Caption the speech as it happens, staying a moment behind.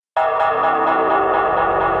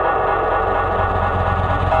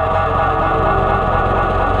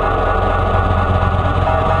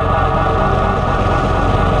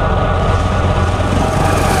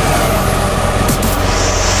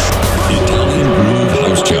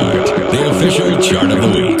Official chart of the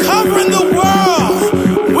week. Covering the world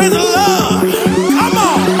with love. Come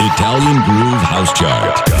on. Italian Groove House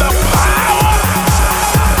Chart. The power.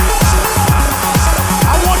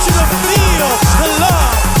 I want you to feel the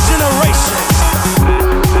love generation.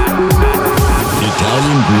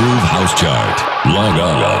 Italian Groove House Chart. Log on.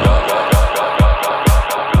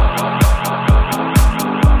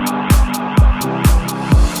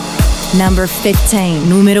 Number 15,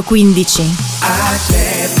 numero 15. I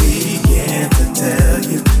can't begin to tell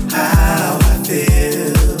you how I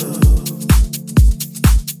feel.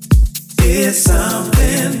 It's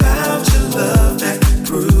something about your love that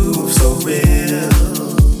proves so real.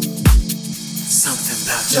 Something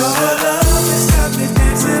about your love has got me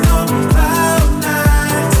dancing on cloud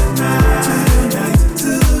nine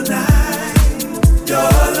tonight.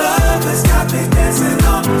 Your love has got me dancing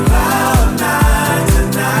on cloud nine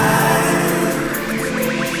tonight.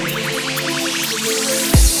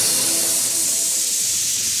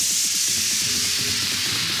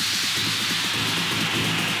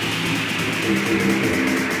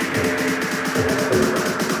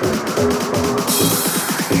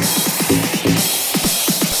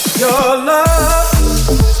 Your love,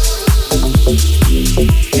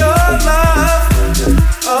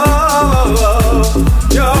 oh,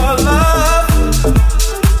 your love,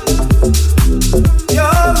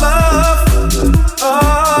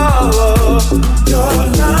 oh, your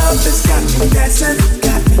love has got me dancing,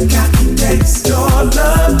 got me dancing. Your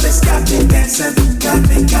love has got me dancing, got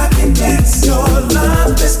me dancing. Your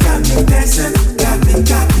love has got me dancing, got me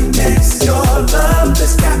dancing. Your love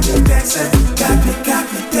has got me dancing, got me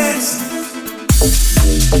dancing.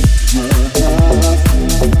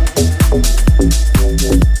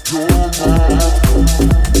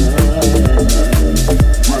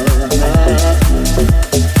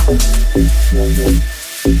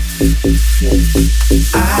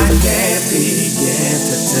 I can't begin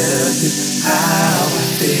to tell you how I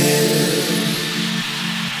feel.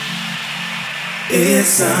 It's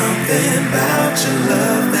something about your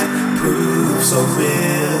love that proves so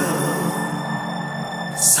real.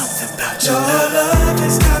 Something about your love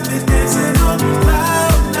has got me dancing on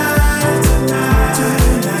cloud nine tonight.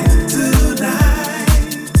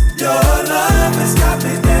 Your love has got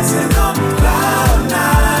me dancing on cloud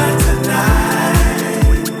nine tonight.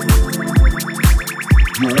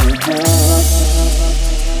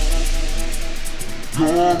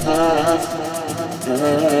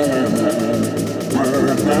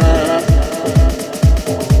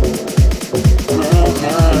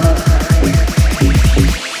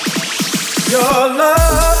 Your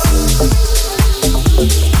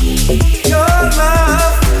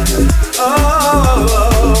love, oh,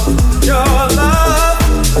 your love,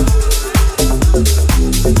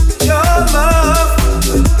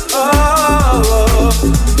 oh,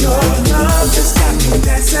 your love has got me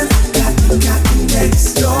dancing, got me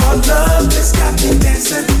dancing. Your love has got me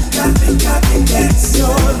dancing, got me dancing.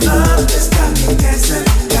 Your love has got me dancing,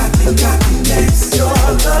 got me dancing. Your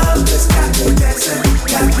love has got me dancing,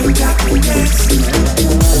 got me dancing.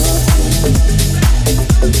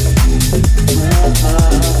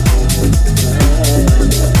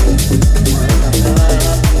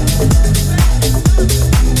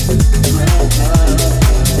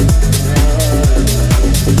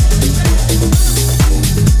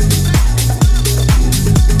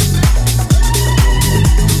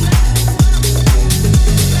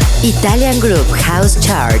 Italian Group House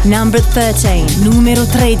Chart, number 13, numero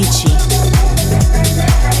 13.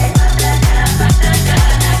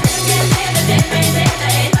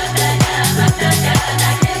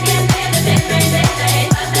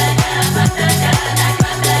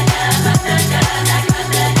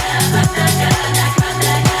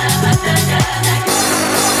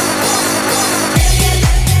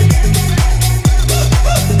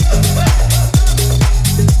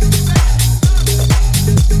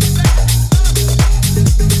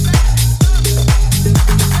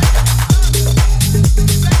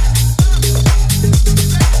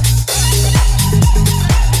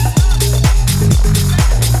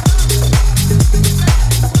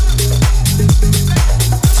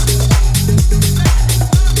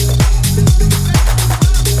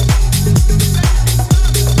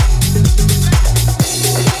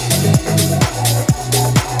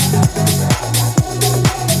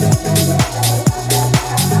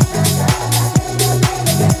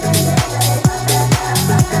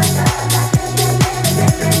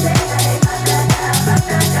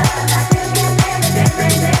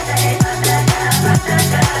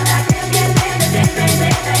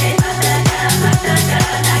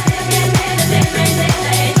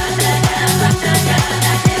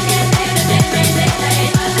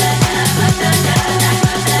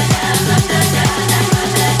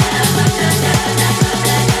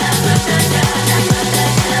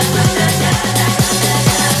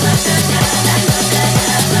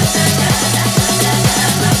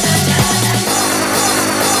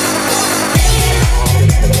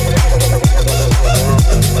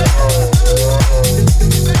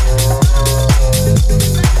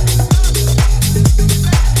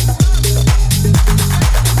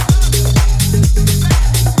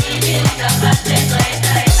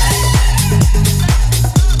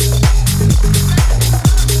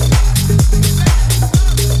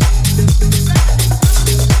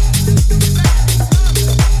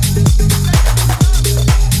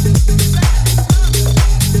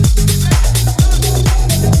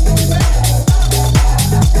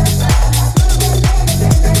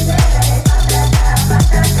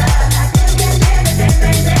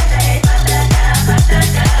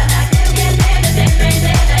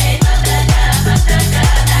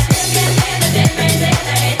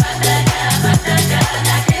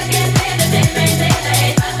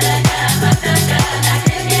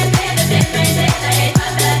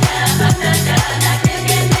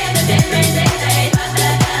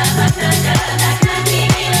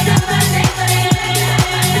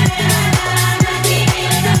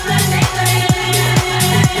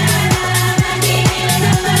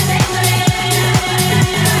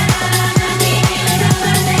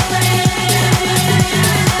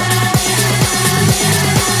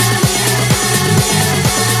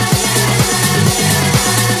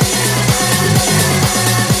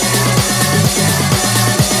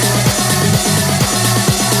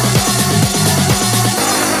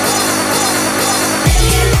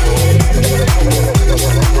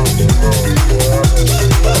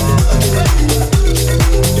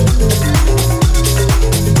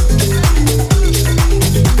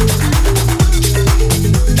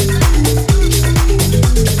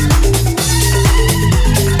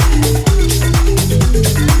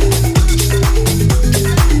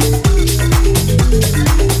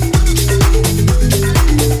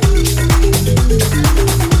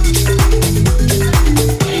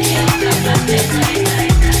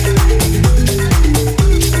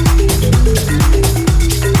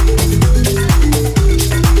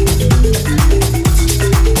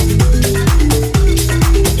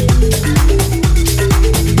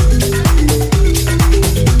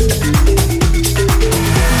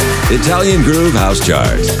 Italian Groove House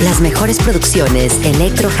Chart. Las mejores producciones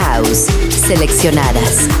Electro House,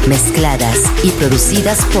 seleccionadas, mezcladas y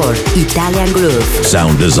producidas por Italian Groove.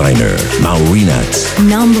 Sound designer, Maurinat.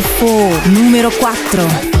 Number 4, número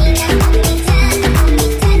 4.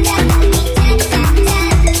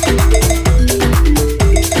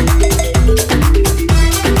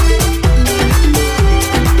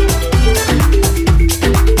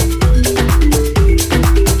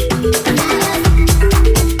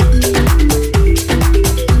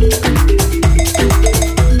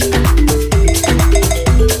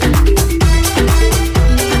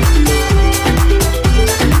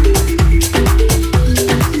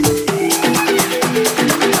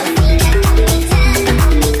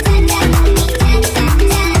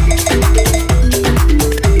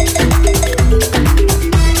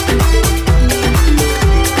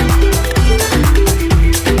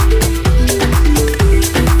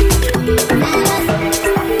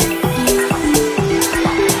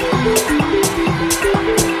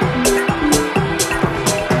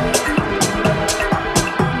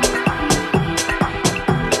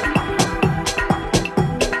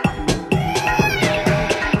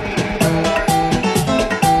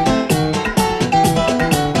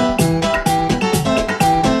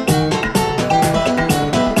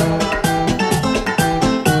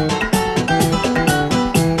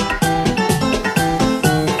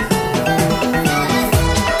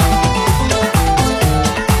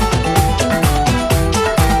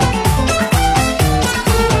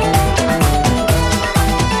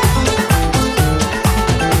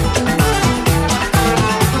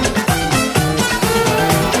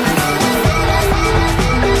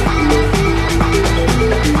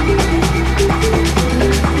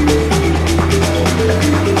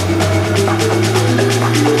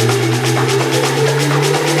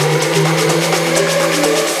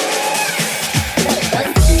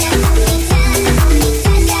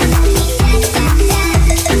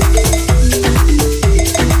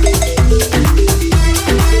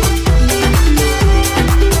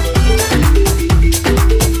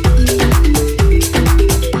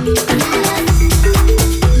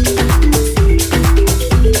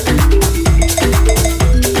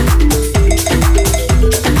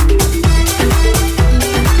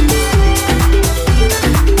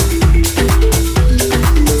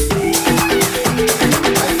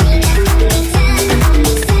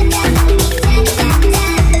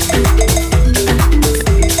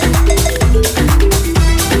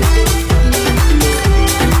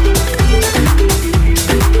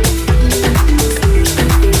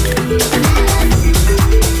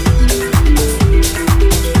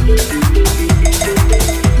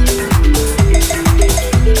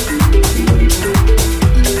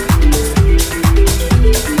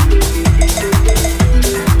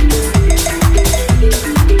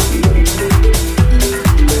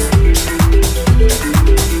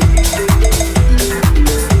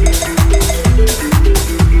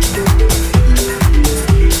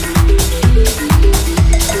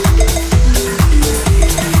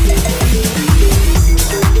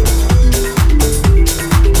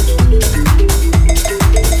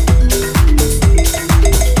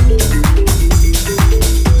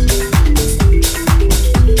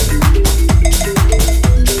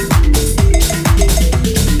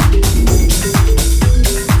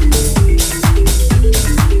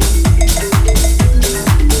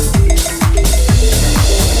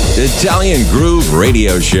 Italian Groove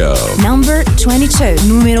Radio Show. Number 22,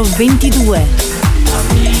 numero 22.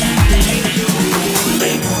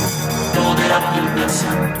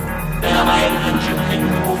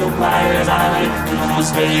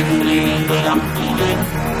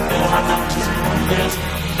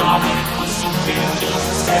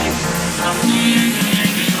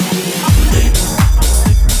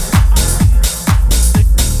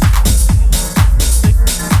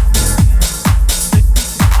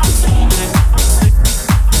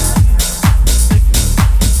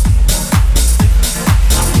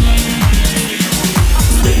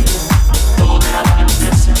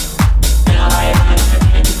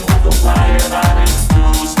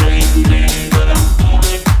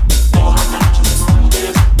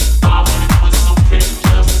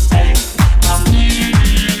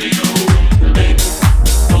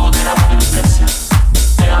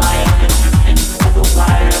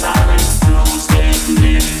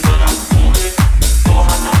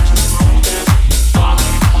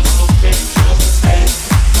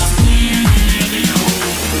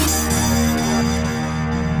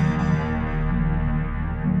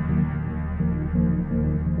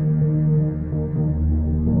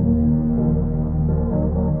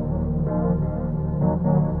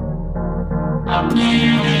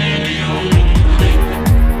 I'm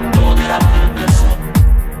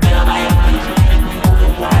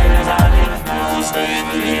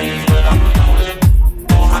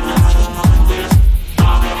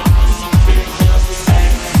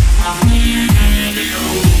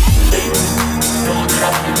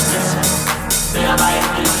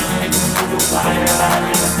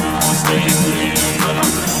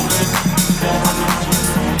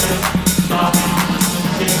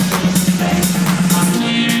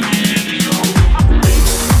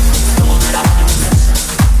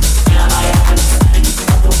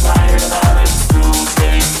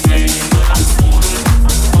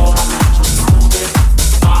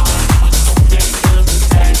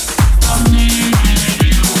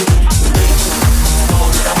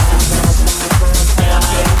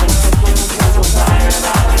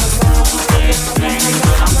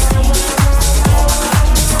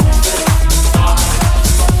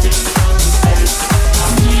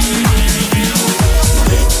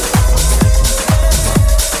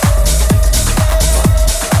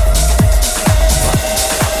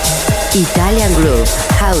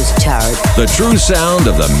House Chart. The true sound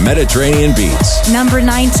of the Mediterranean beats. Number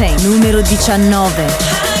 19, numero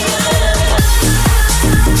 19.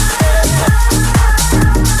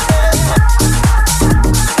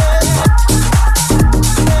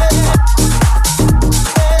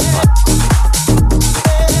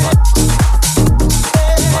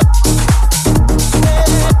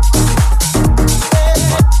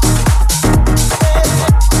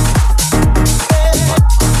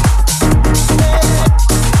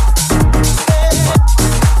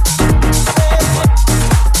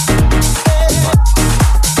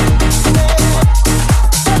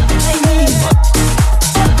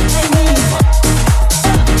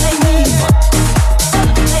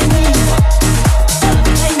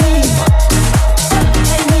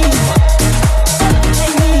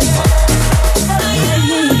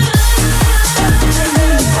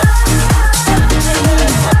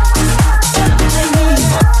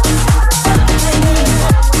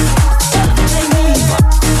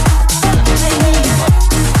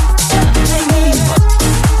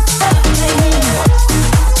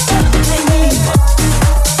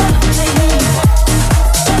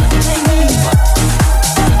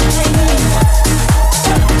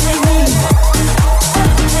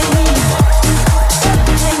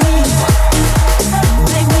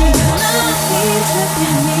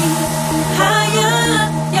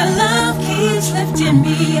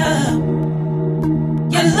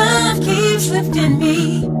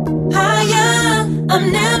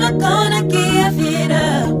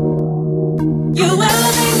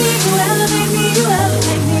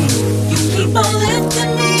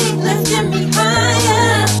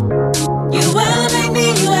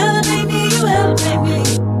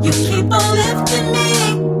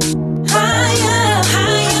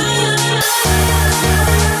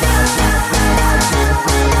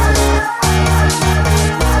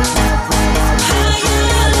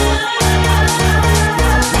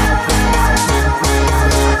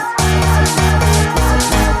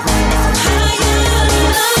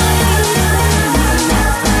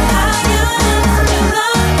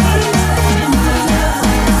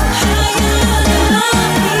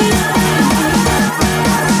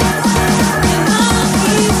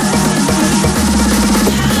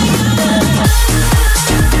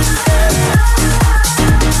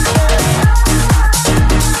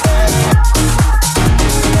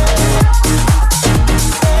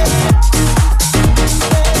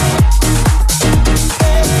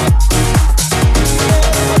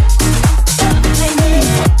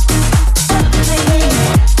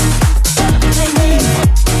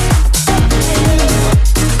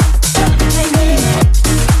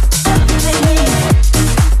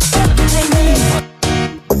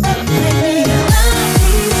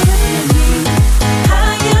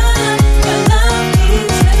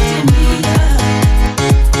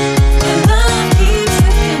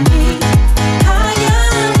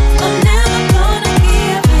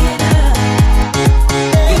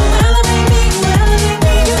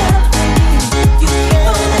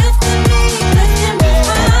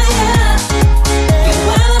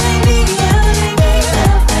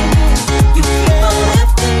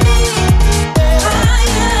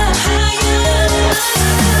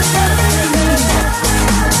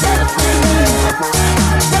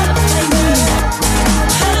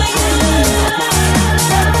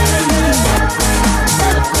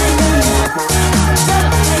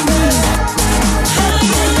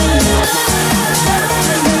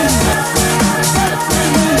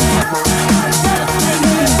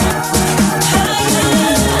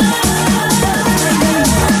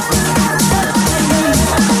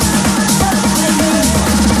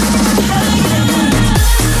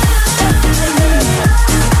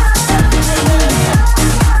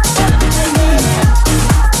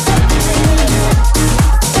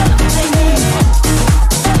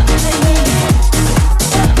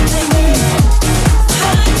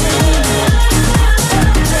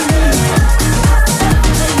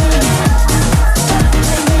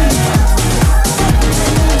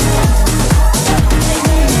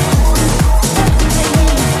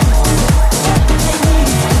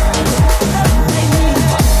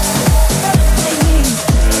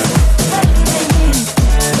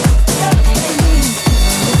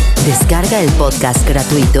 Descarga el podcast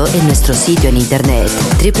gratuito en nuestro sitio en internet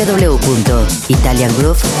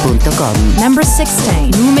www.italiangroove.com. Number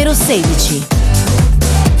 16, numero 16.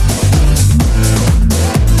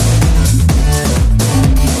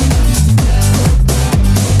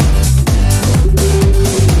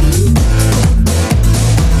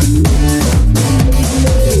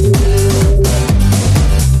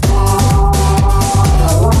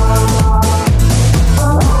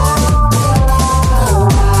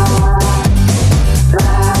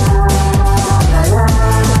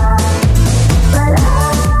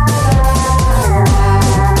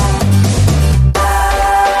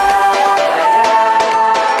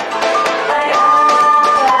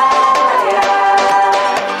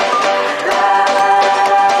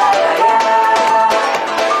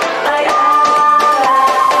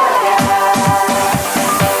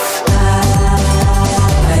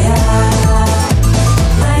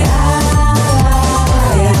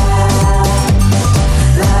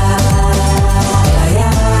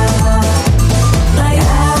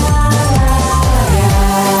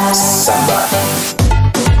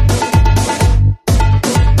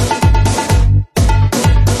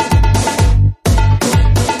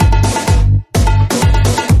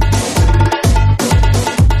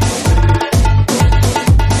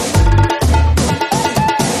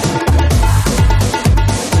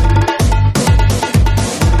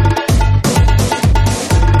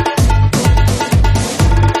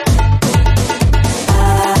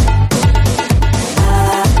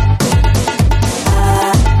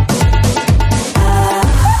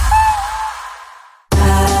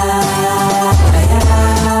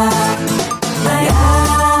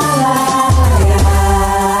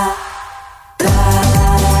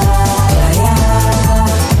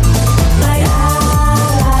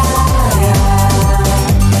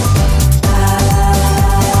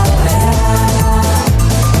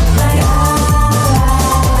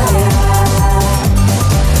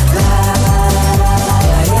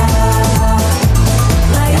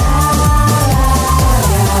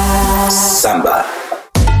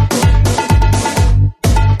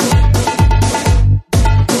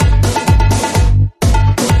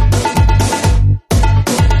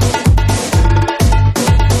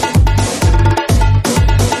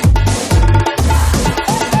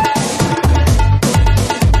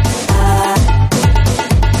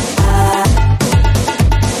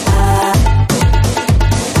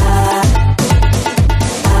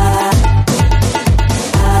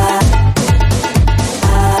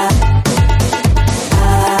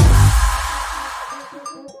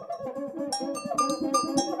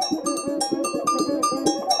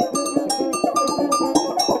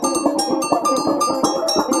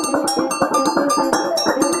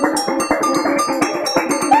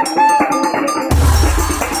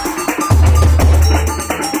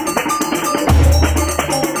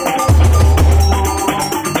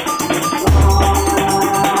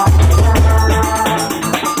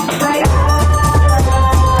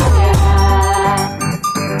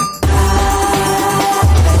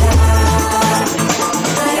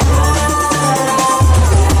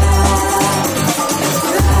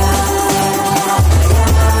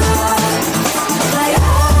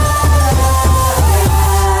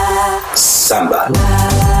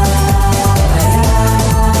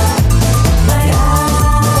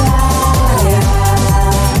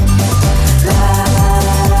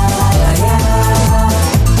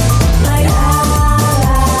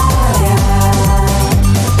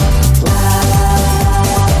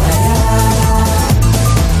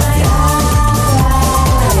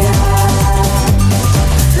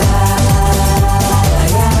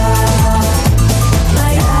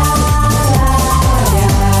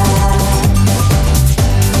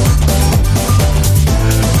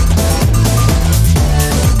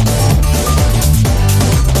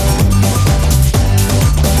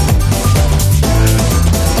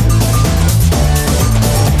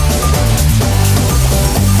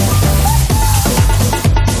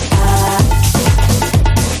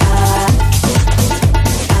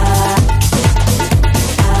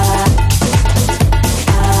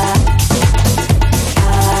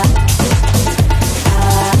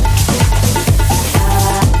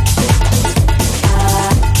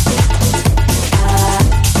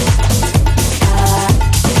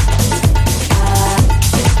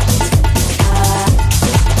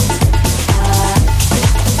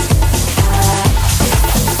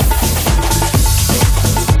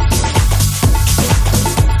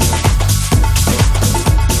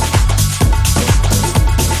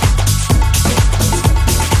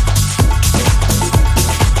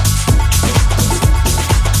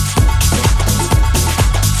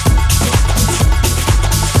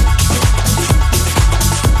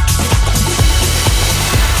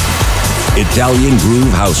 Italian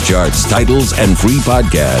Groove House Charts titles and free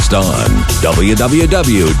podcast on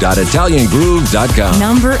www.italiangroove.com.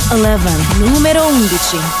 Number 11. Numero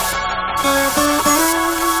 11.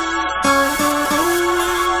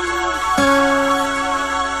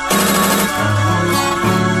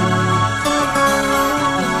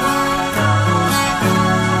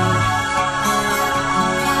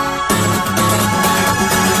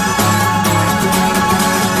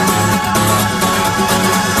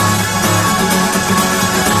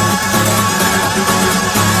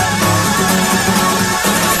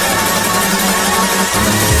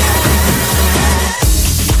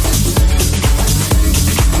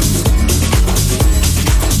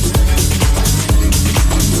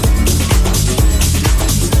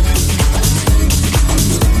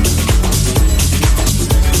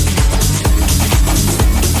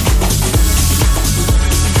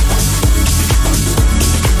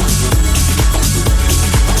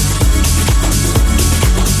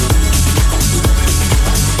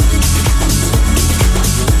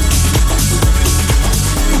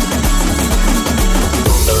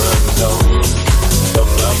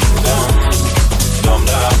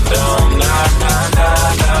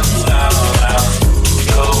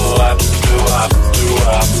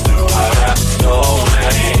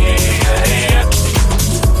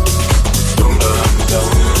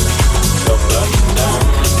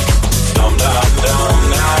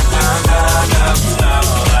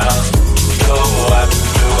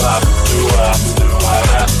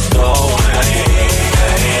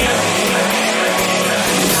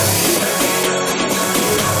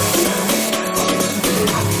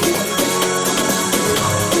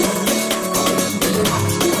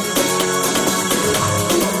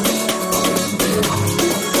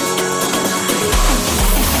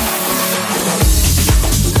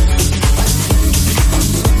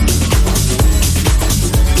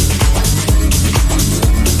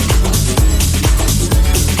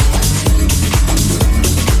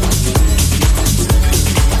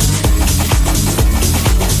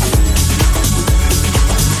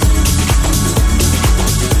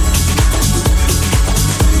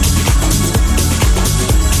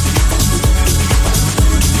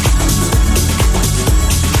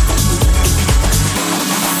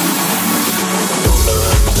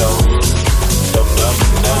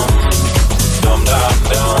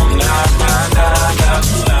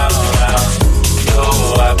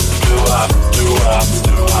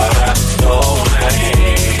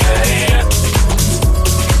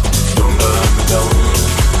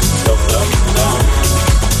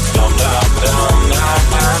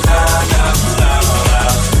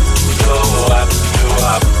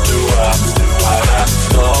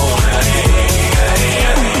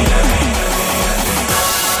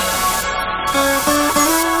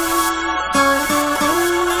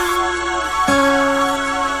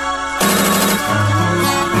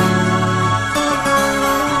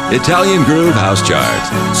 Italian Groove House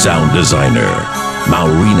Chart. Sound designer,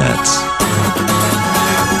 Maurinats.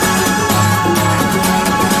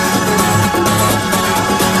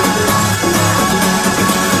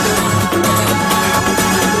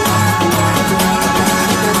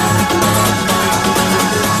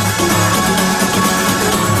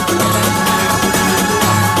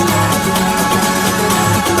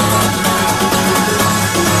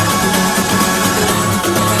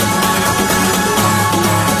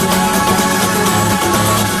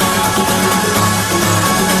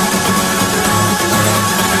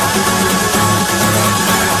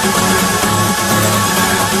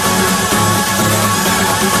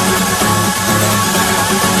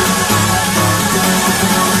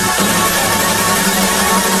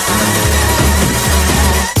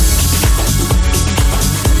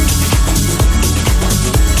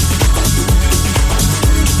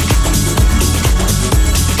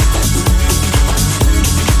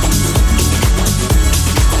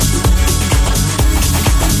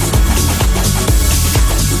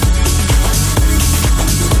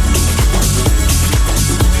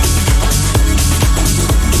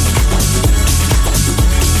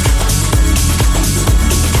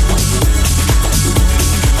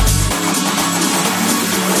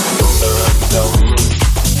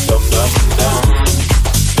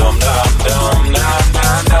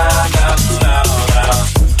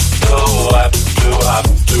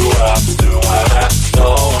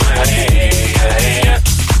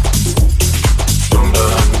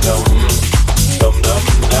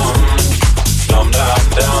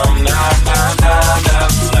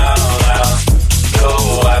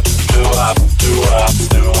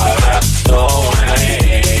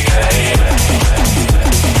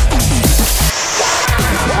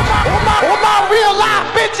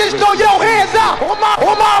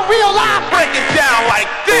 Come on, real life, break it down like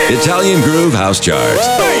this. Italian Groove House Chart.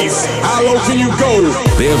 How low can you go?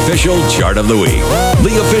 The official chart of the week.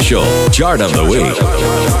 The official chart of the week.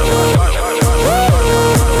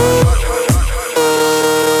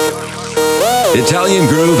 Italian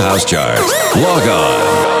Groove House Chart. Log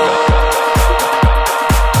on.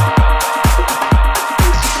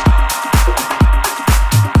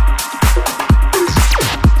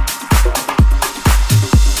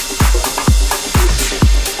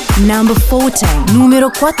 Number 14,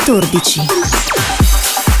 numero 14.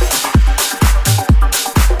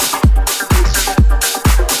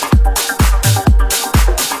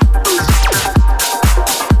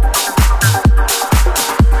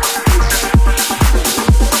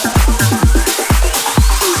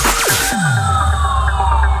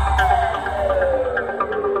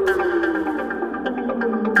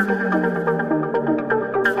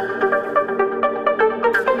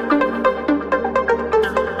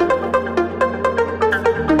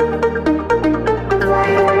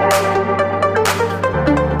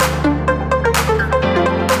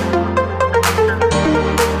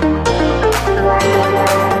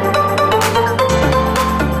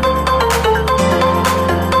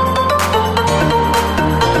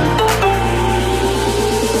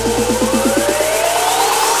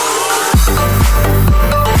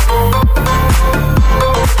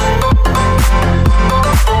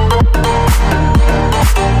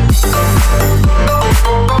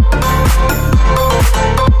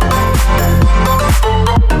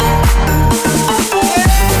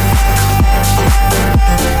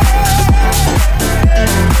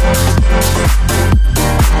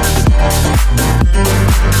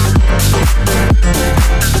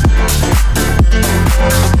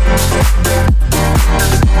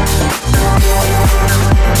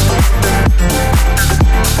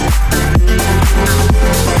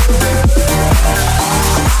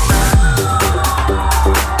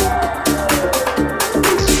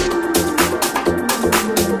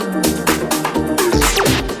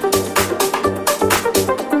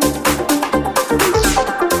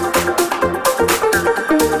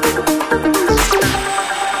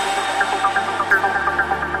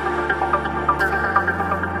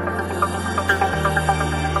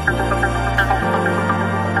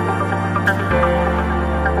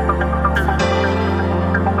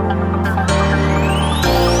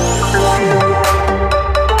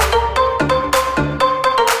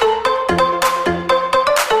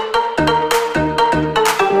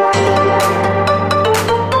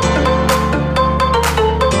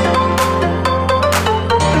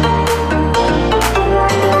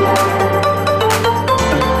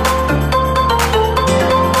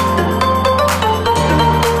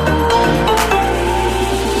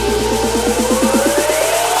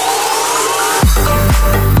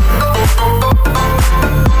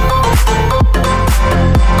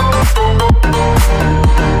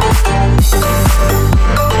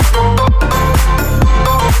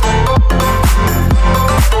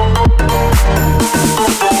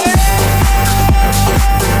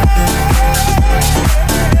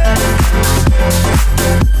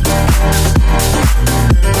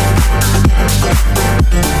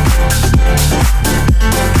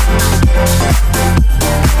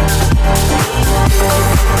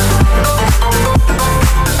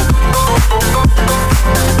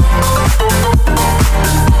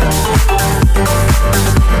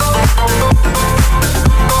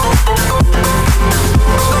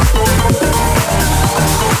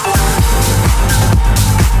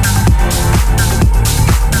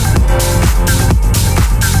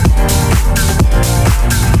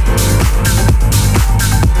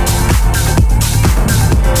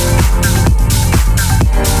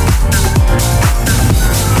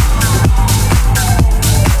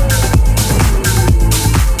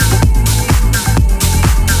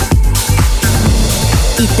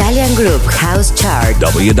 Italian Groove House Chart.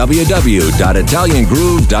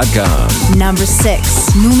 www.italiangroove.com. Number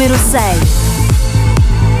 6, numero 6.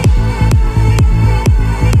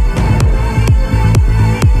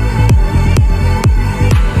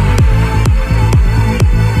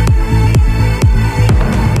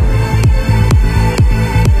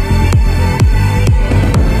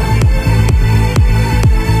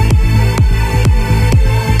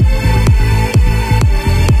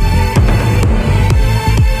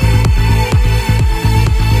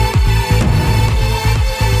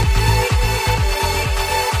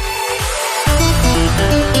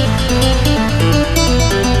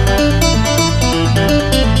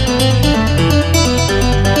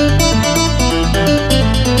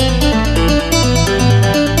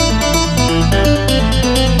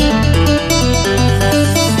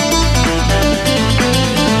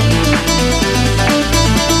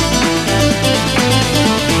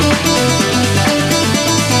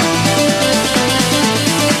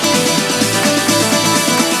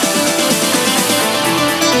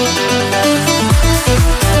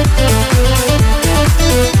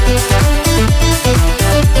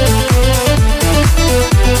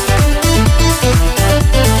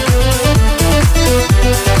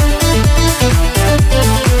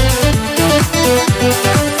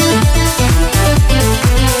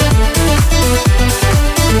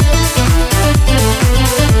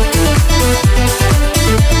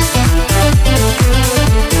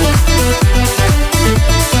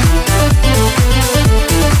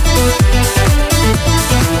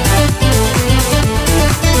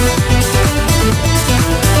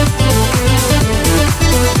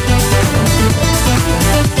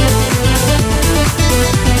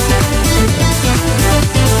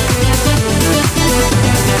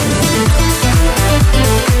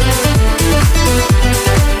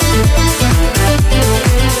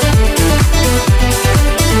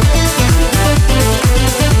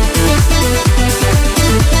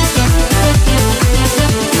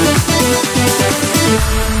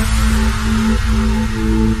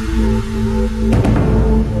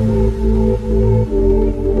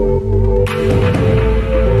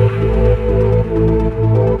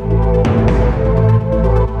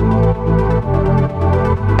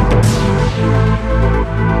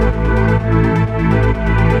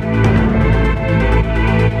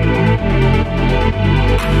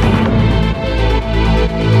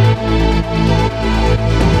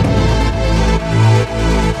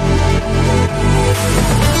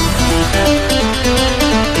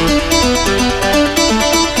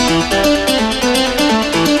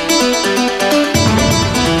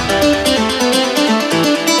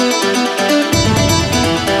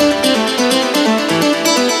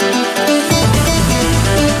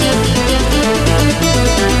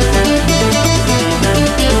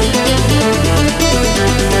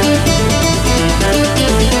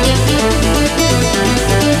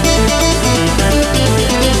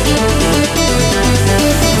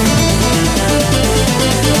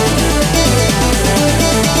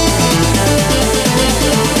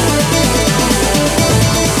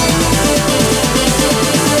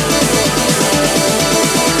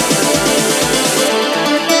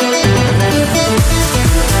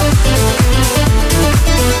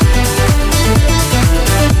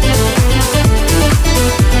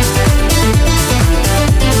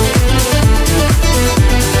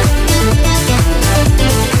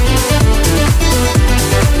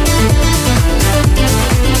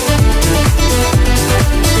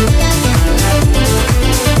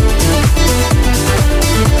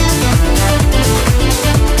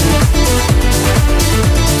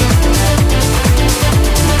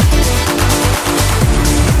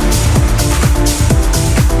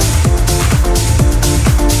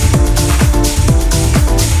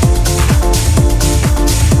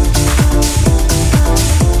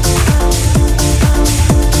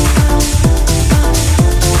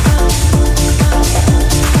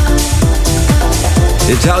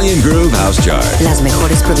 Italian Groove House Chart. Las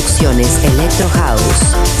mejores producciones Electro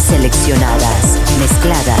House, seleccionadas,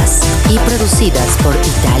 mezcladas y producidas por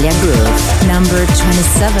Italian Groove. Number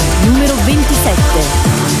 27, numero 27.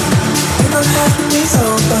 You don't have to be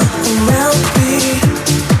sober around me.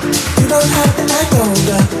 You don't have to act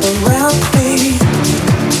older around me.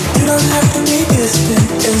 You don't have to be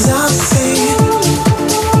distant as I see.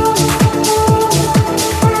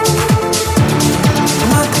 I'm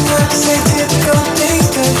not the type to say typical things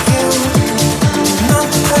to you. I'm not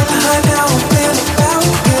the type to hide how I feel about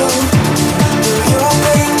you. Do your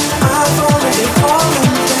thing, I've already fallen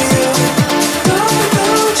for you.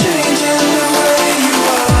 No changing the way you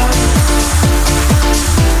are.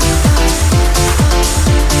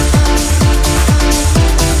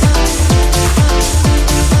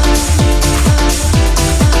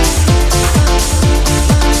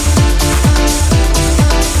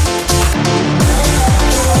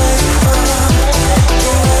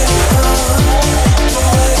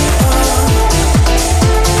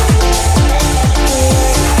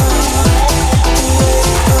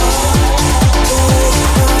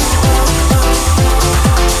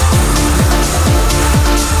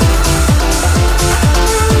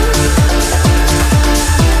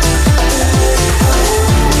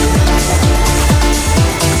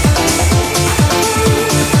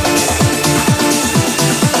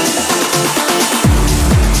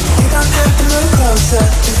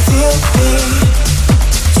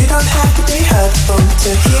 To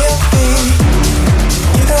heal me,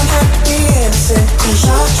 you don't have to be innocent, 'cause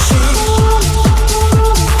you're cheap.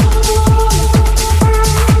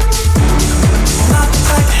 I'm not the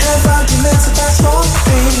type to have arguments about small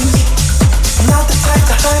things. I'm not the type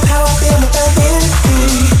to hide how I feel about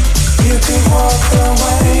anything. You could walk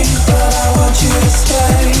away, but I want you to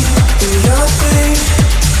stay. Do your thing,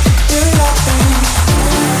 do your thing.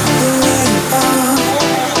 The way you are,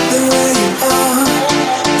 the way you are,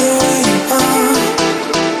 the way you are.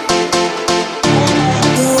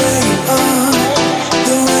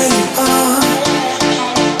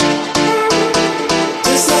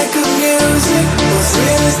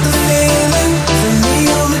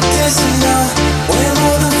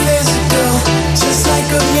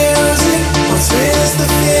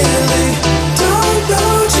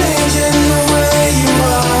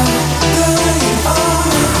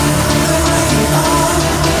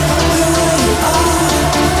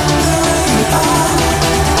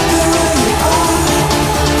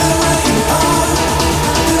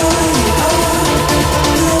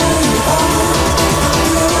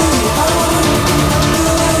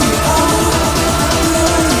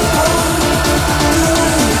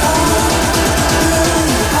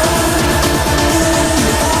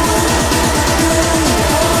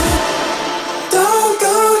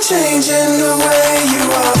 Changing the way you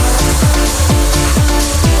are.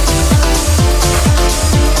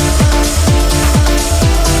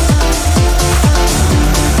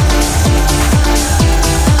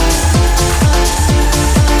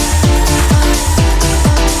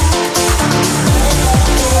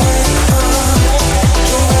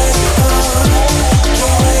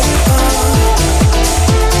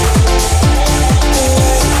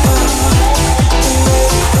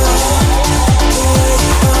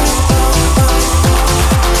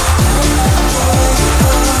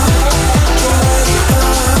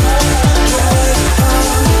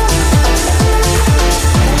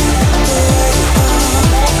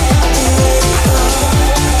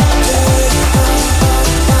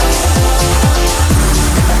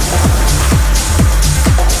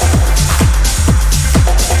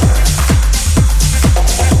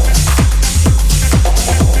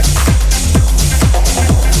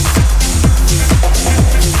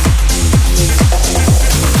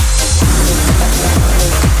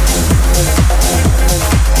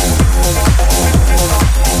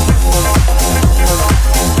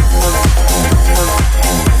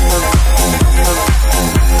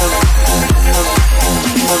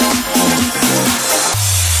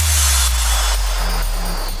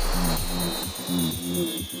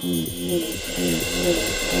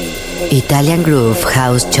 Italian Groove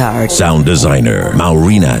House Chart. Sound designer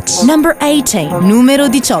Maurinats. Number 18, numero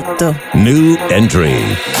 18. New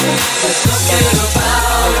entry.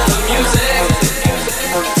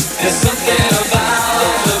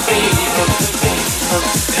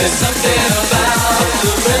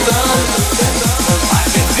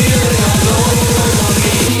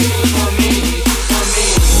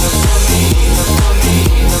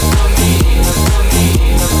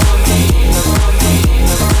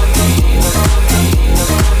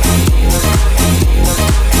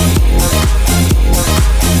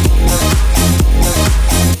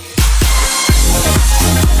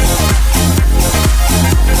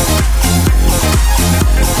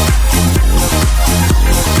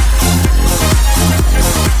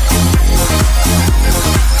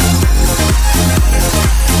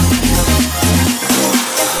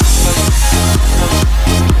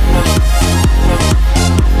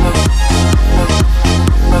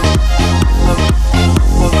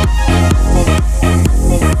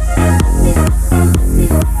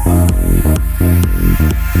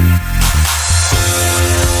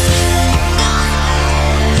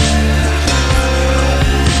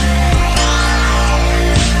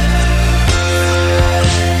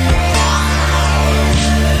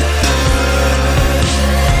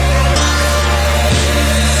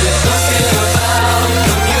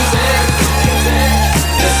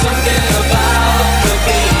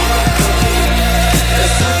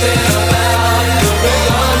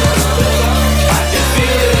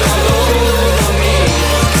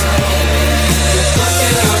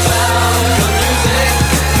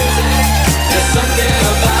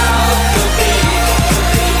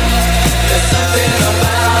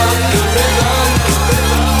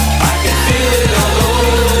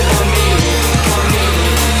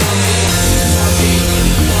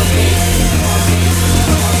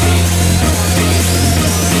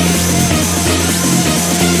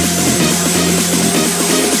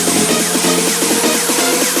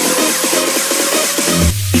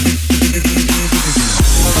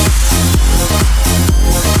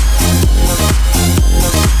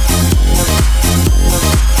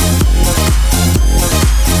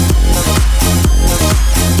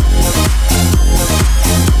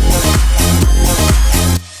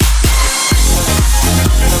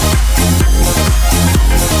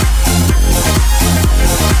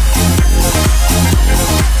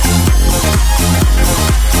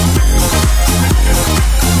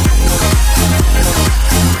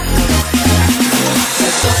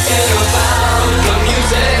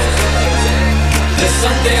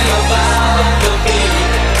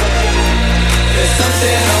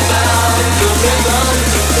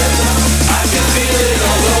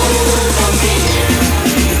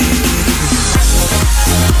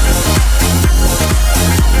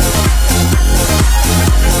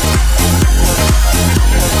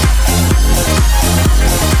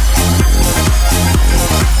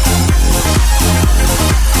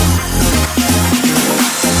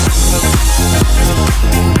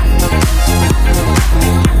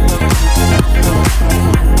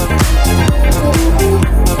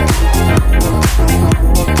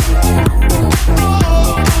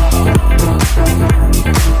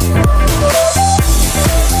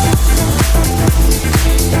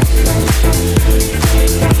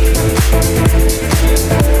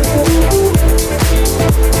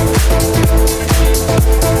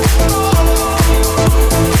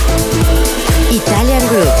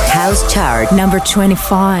 Chart. Number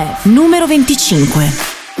 25. Numero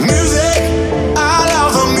 25. Music, I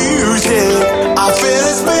love the music. I feel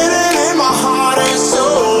it spinning in my heart and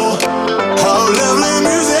soul. Oh, lovely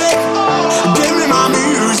music, give me my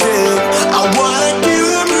music. I wanna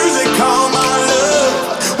give the music all my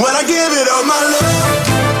love. When I give it all my love.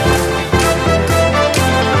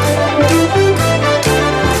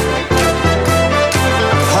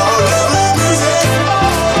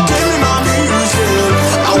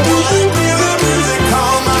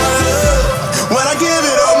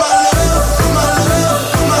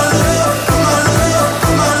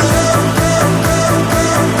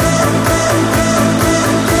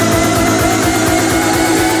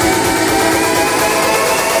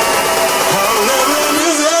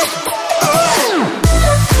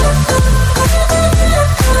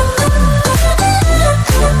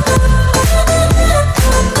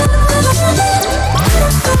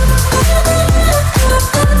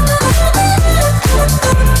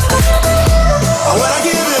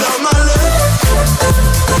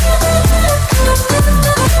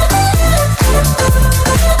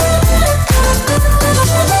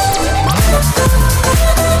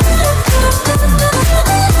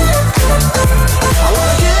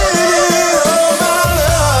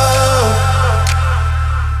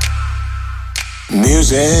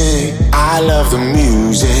 Music, I love the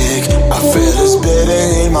music. I feel it's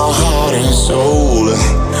beating in my heart and soul.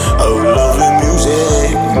 Oh, lovely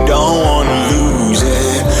music, don't wanna lose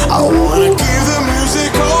it. I wanna give the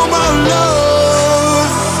music all my love.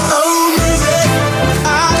 Oh, music,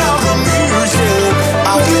 I love the music.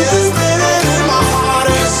 I feel it's beating in my heart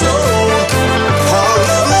and soul. Oh,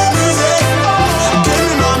 lovely music, give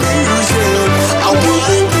me my music. I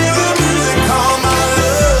wanna give the music all my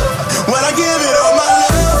love. When I give it all my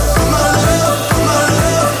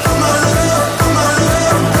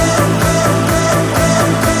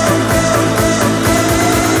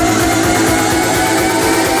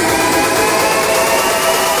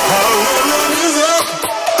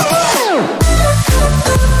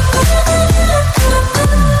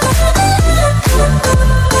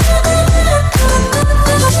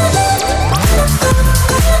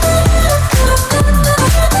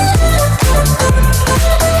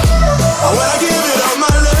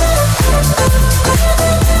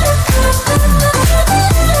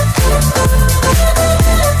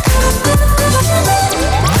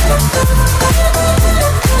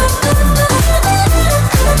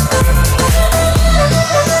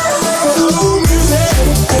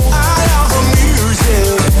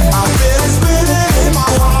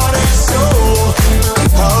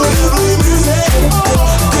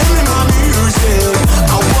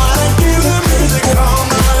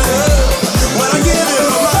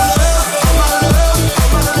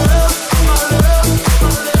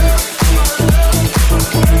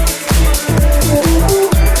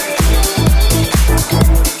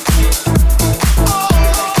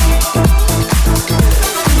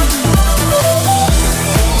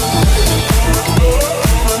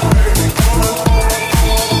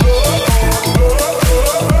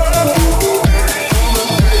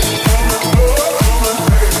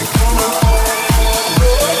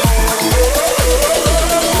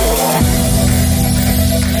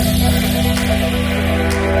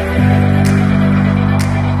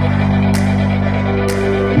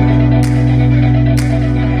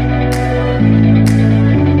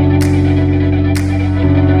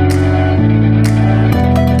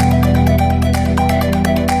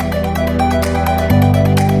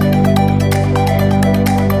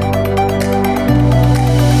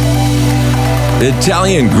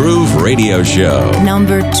Italian Groove Radio Show.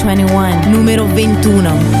 Number 21. Numero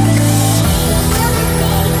 21.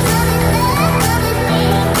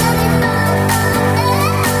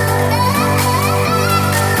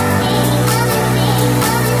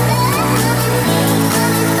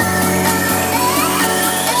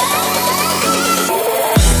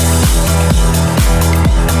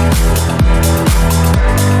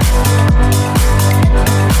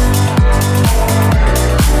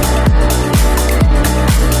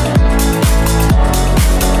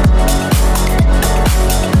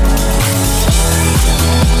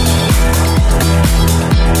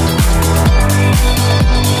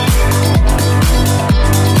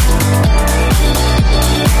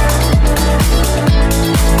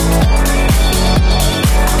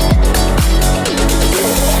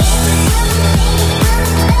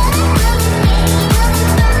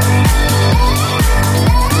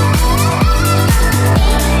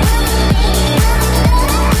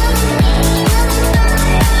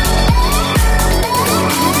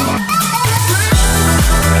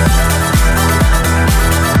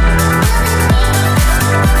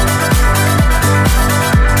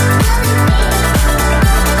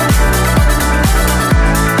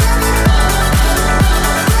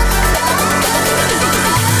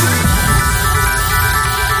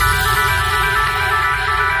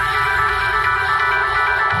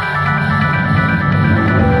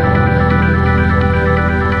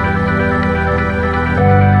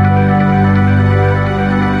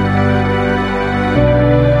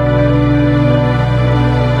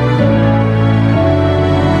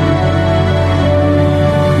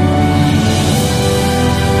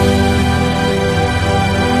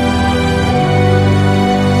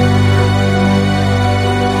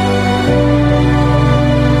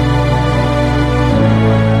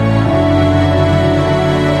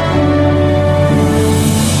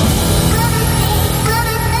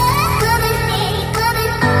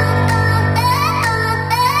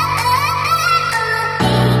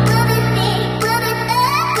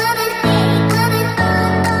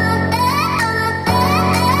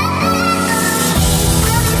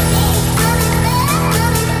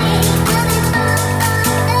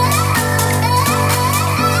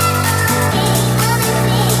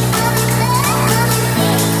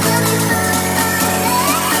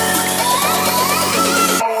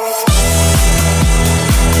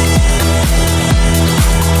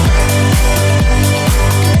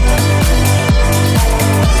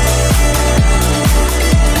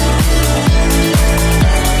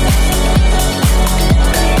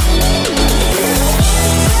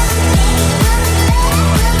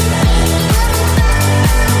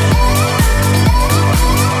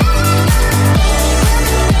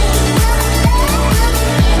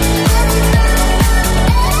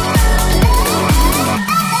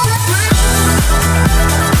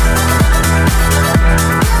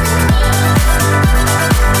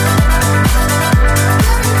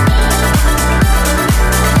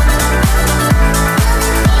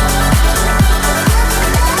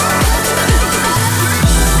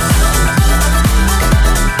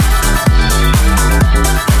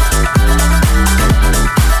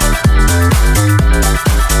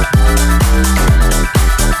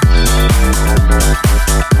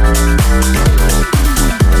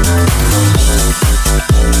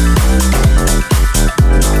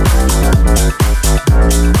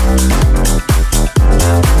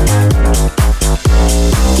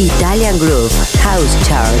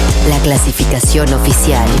 estación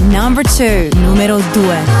oficial. Number 2, número 2.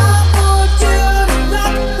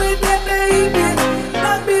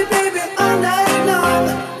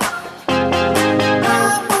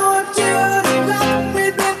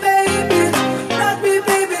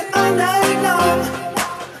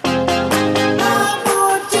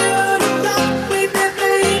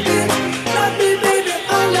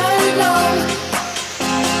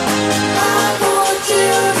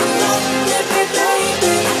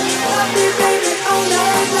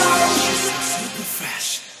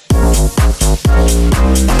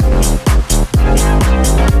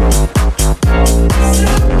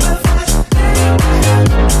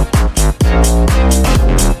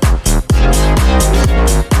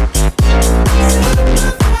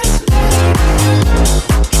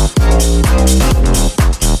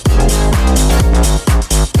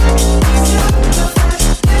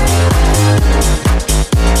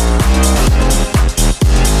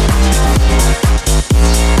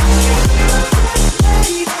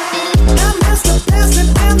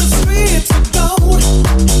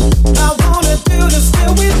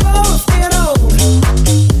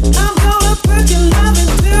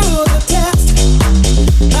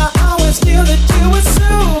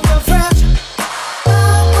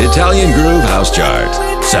 Italian Groove House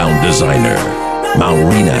Chart. Sound designer,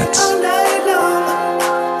 Maurinats.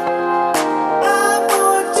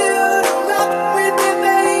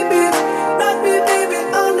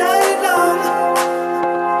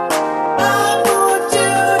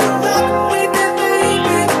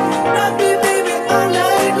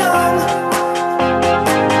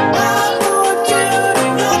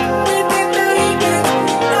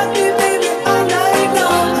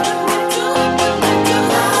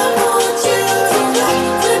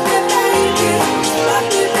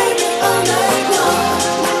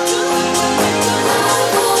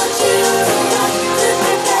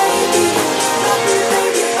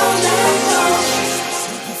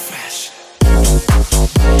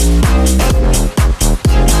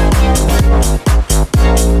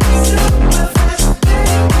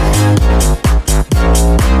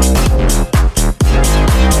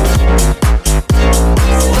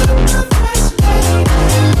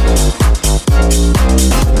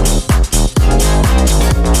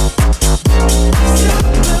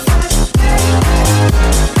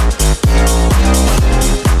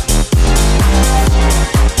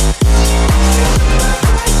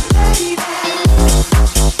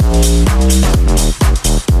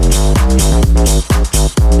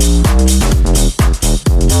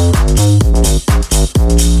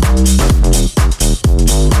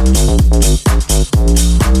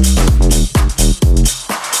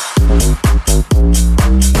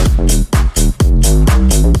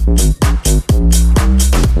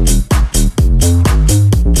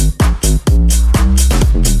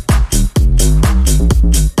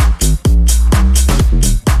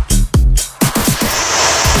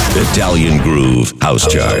 Italian Groove House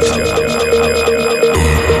Chart.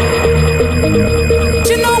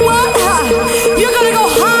 You know what? You're gonna go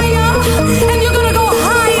higher, and you're gonna go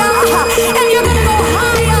higher, and you're gonna go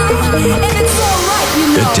higher, and it's alright, you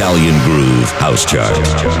know. Italian Groove House Chart.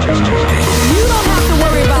 You don't have to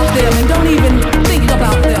worry about them, and don't even think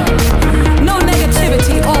about them. No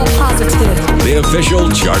negativity, all positive. The official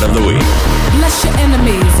chart of the week. Bless your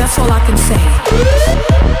enemies, that's all I can say.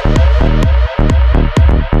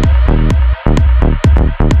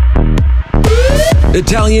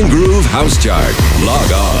 Italian Groove House Chart.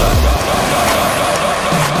 Log on.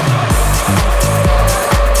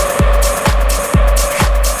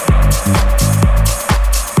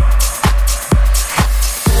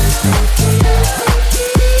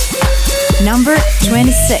 Number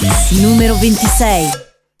 26, numero 26.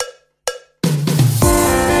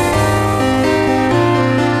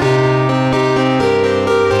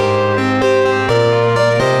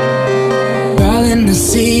 Darling, I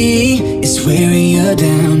see it's wearing you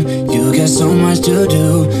down. You got so much to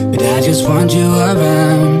do, but I just want you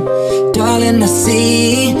around. Darling, I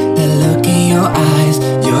see the look in your eyes.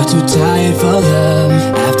 You're too tired for love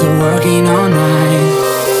after working all night.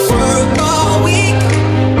 Work all week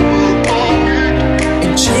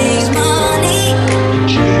and chase money.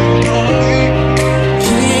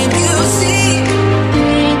 Can't you see?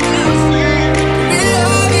 Real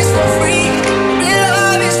love is for free. Real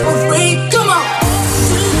love is for free. Come on.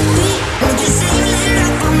 Won't you say a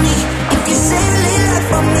little for me? If you say a little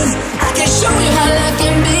for me, I can show you how love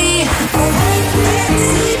can be. Oh, wait,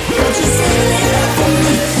 see. Won't you say a little for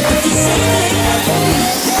me? If you say a little for me,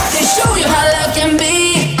 I can show you how.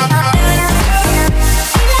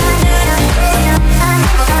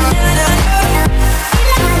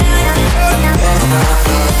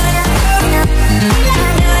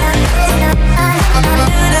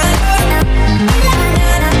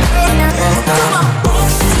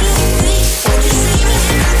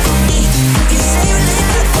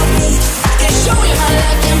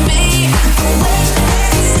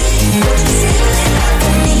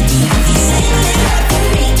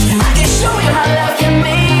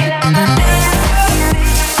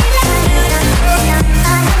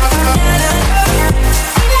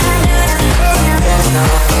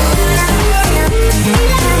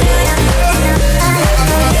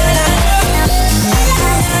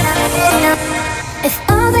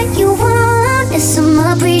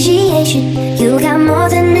 appreciation. You got more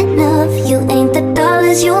than enough. You ain't the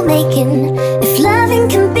dollars you're making. If loving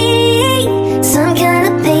can be some kind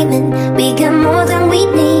of payment, we got more than we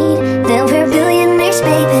need. Then we're billionaires,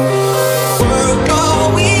 baby. Work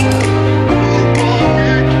all week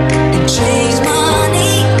and chase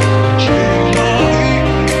money.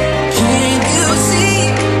 Can't you see?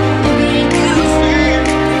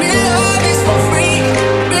 Real love is for free.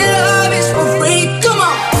 Real love is for free. Come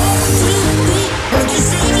on. Would you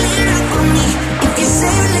save a little for me? If you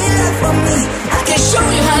save a little for me, I can show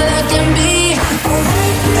you how love can be.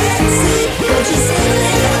 Let's see. Would you save a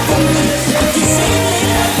little for me? If you save a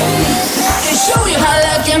little for me, I can show you how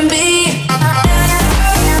love can be.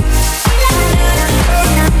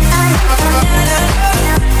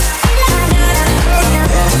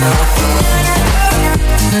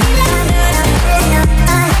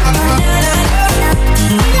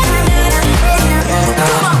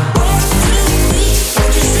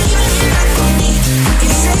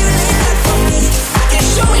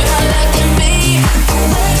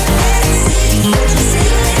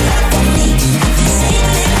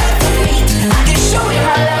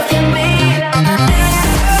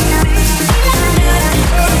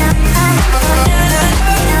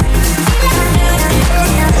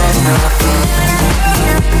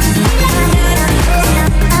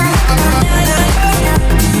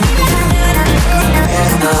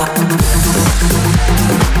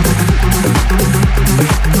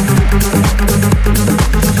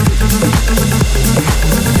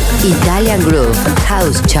 Italian Groove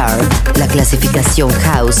House Chart, la clasificación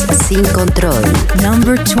house sin control.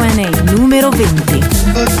 Number 20, numero 20.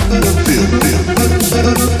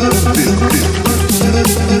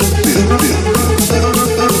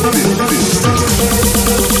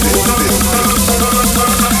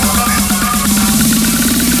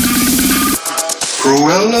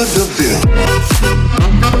 Cruella de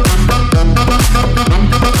Vil.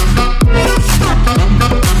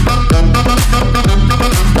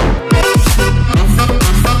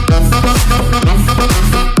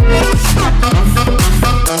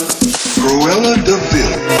 Cruella de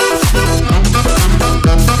Vil.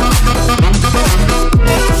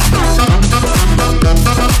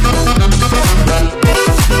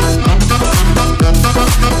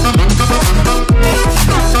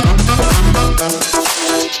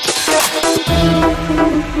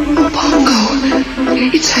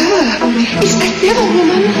 It's her. It's that devil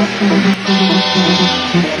woman.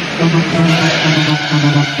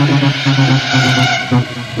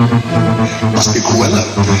 Must be Cruella,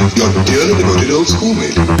 your dearly devoted old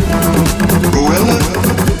schoolmate. Cruella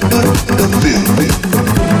de Vil.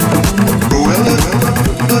 Cruella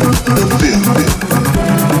de Vil.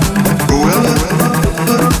 Cruella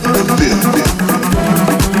de Vil.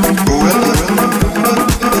 Cruella de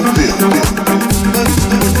Vil. Cruella de Vil.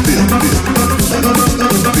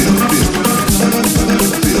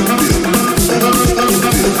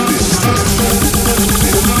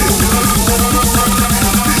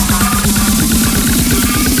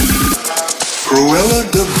 Cruella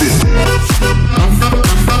de Vil.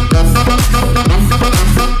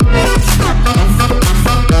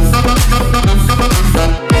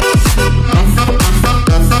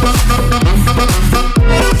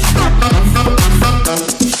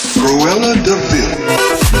 Cruella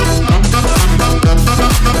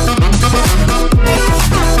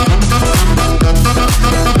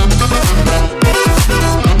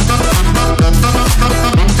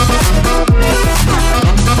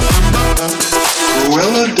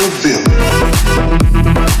Vil.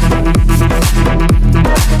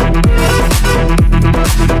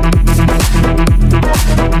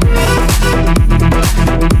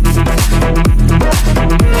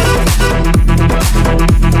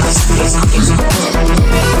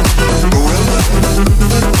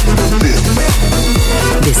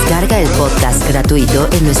 Descarga el podcast gratuito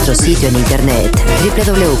en nuestro sitio en internet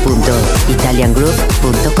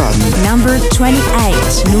www.italiangroove.com. Number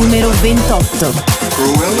 28, numero 28.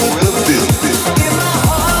 Cruella de Vil.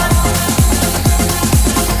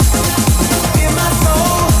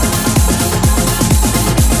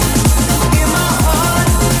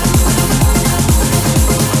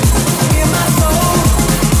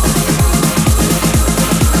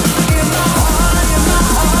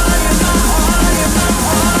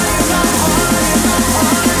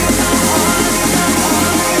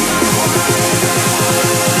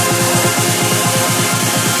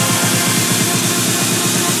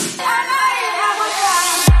 I know you have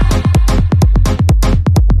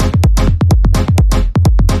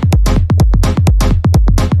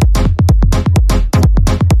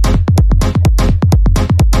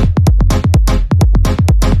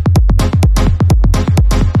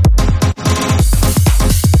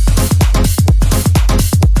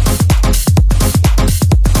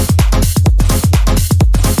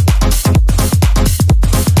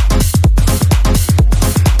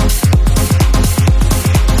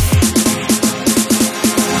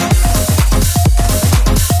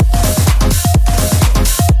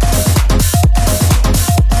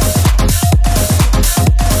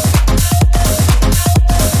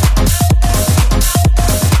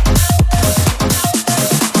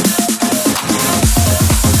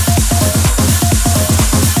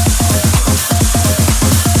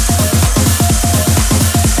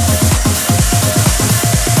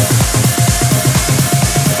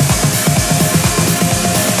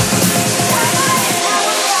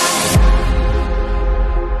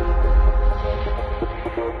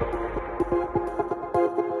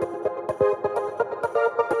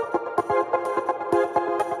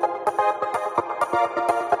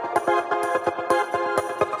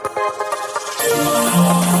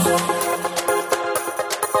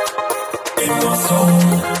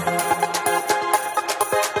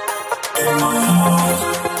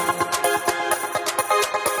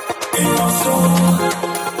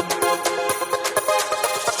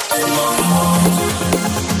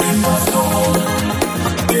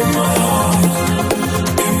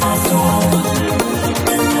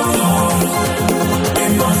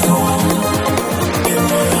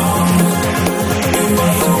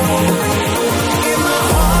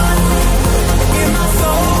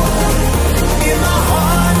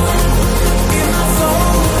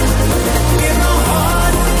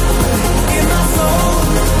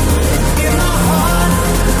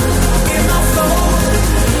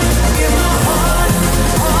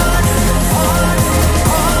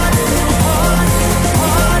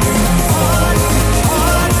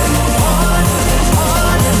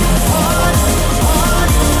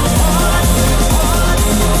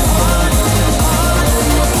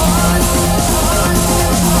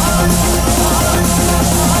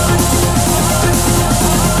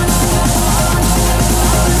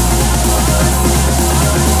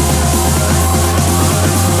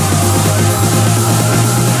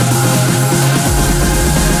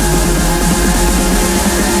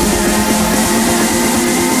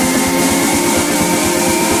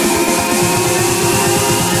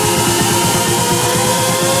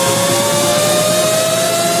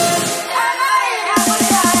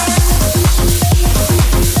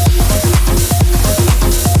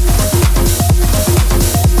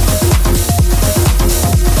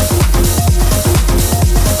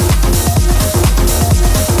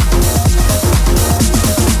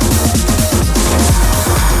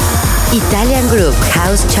Italian Group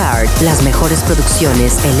House Chart, las mejores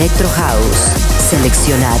producciones Electro House,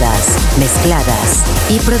 seleccionadas, mezcladas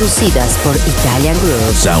y producidas por Italian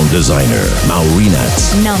Group. Sound designer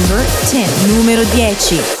Maurinats. Number 10, numero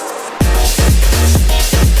 10.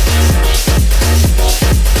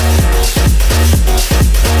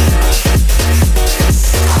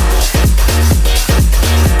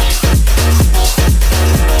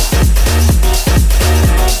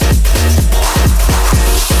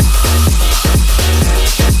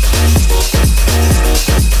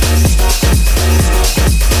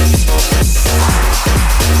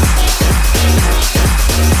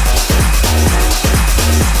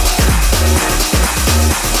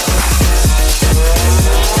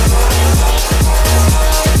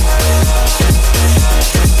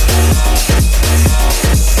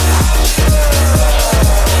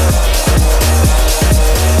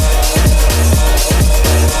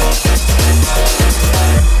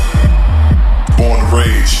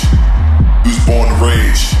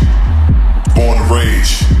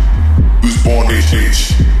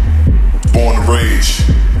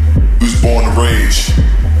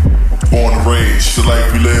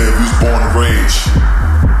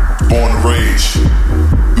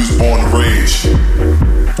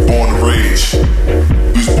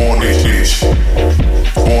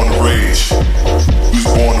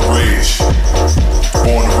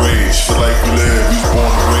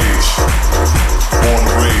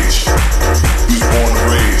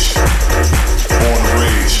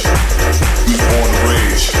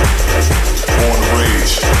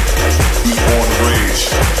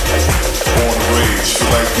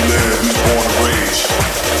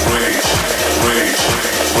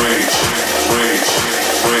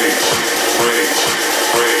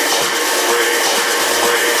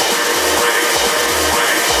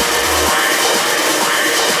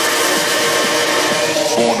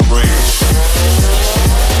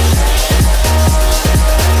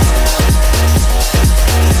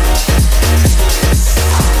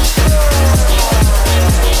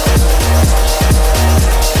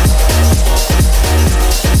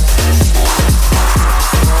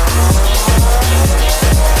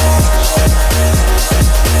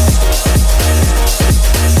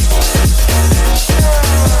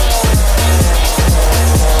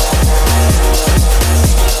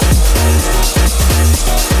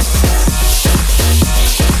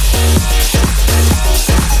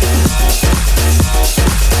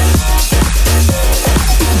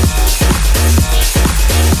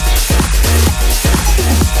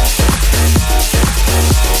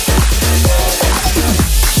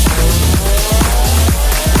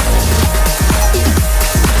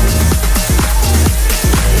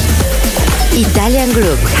 Italian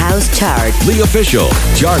Group House Chart. The official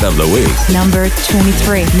chart of the week. Number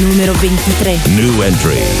 23, numero 23. New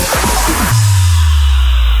entry.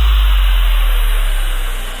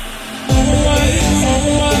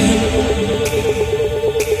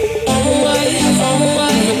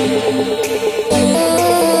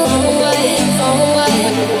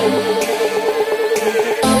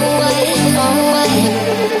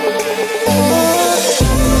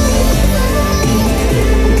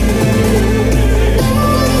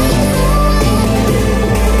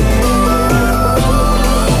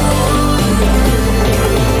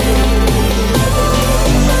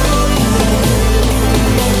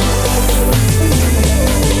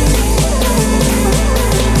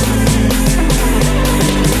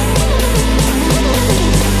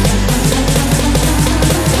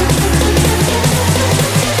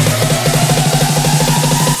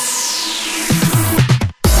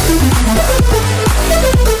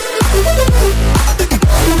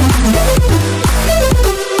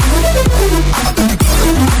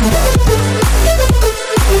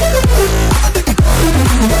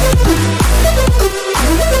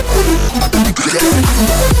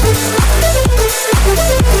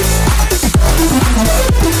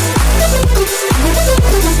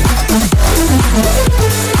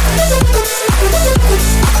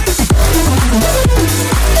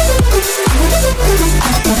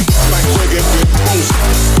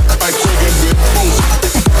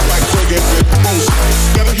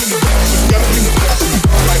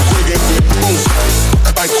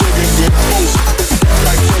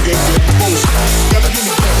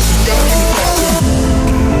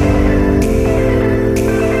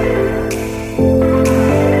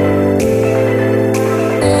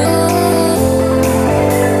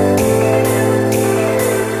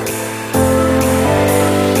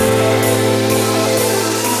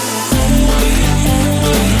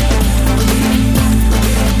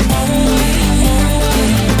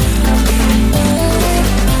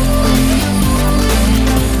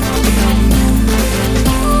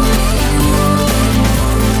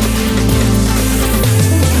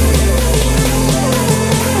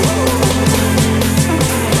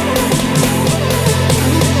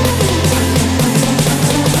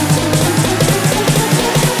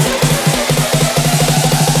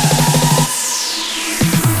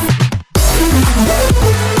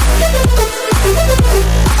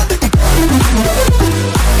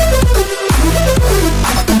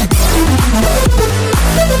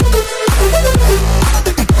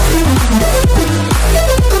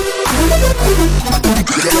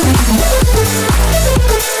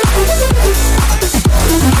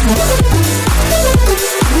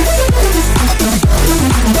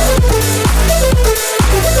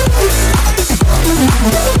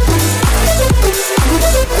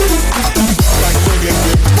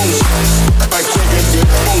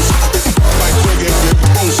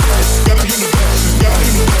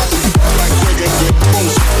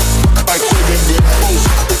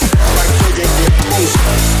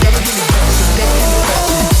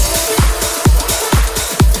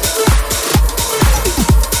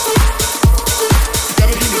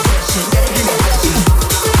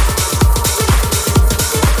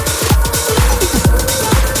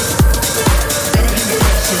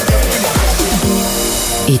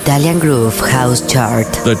 Italian Groove House Chart.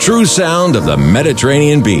 The true sound of the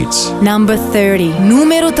Mediterranean beats. Number 30,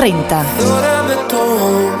 numero 30.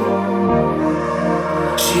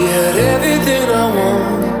 She had everything I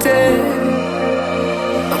wanted,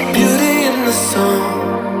 a beauty in the sun,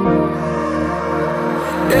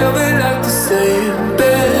 and we like the same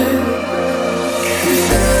bed. We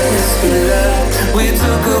danced, we laughed, we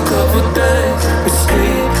took a couple days, we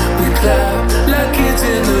screamed, we clapped like kids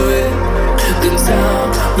in the rain. The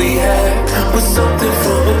time we had was something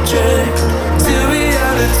from a dream, till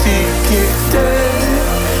reality kicked in.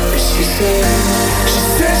 And she said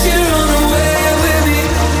she'd run away with me,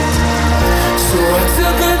 so I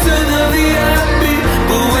took her to the VIP.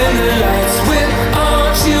 But when the lights went on,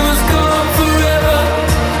 she was gone forever.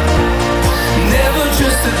 Never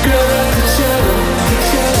trust a girl like Coachella.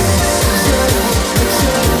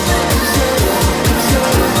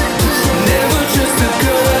 Never trust a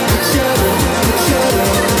girl like Coachella.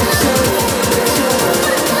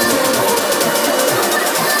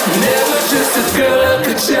 Never trust a girl like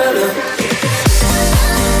Coachella.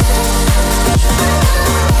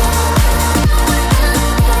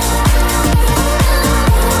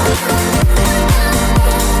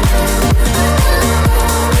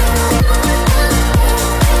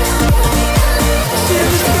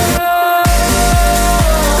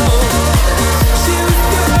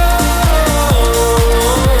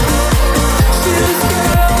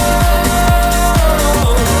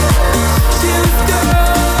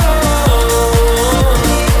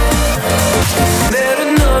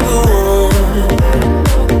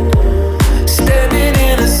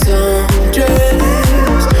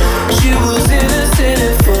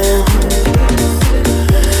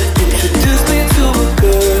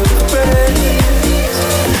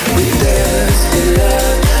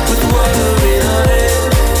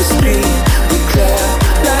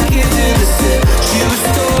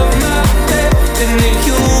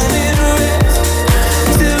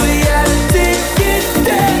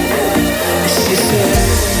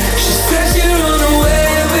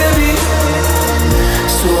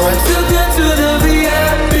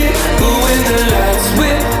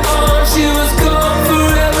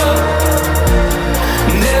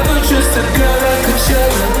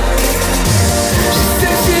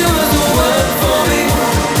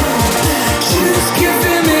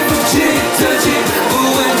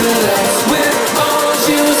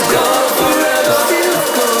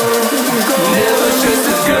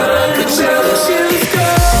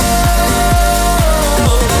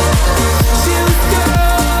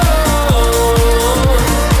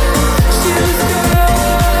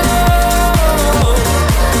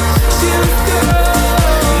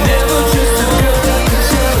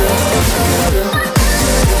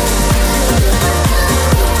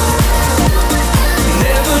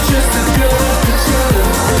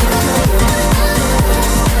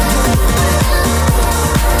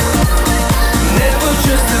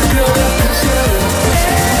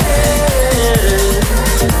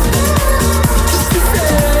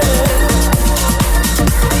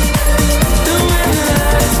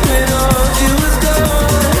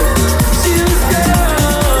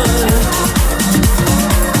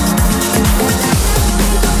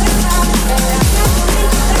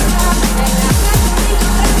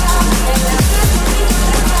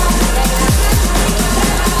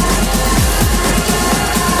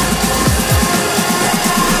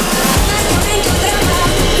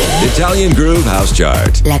 Italian Groove House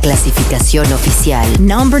Chart. La clasificación oficial.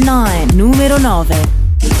 Number 9, numero 9.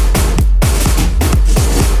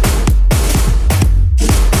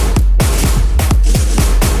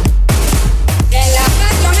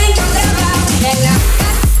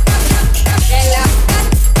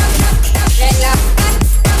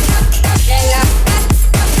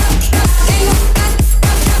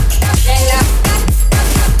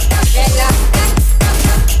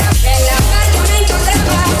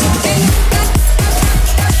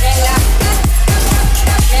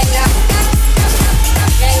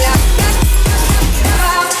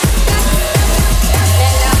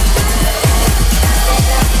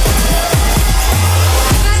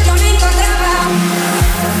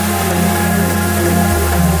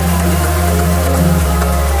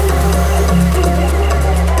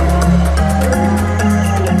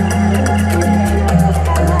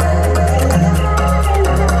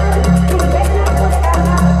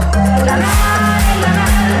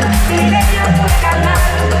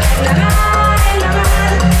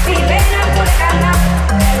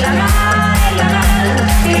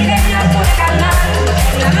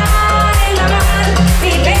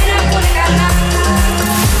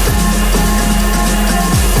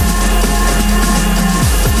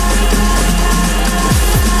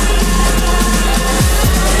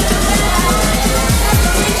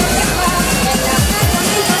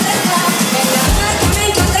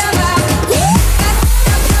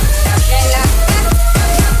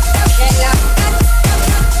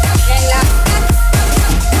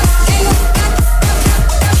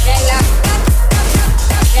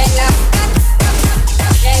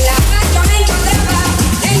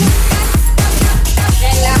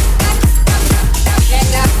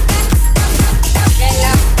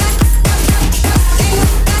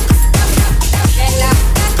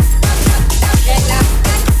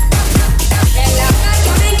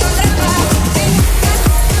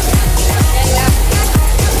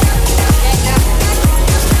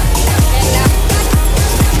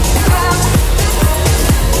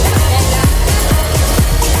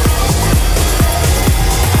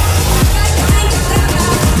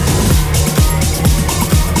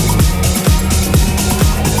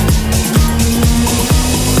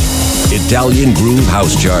 Italian Groove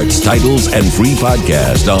House Charts, titles, and free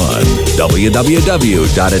podcast on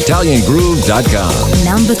www.italiangroove.com.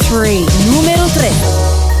 Number 3, numero 3.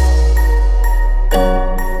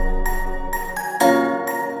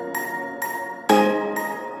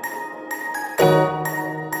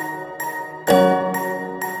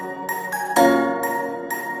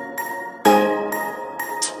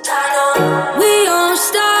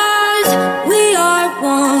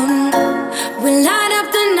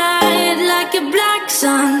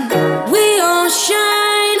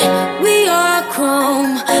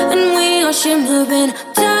 Shimmering,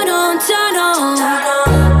 turn on, turn on.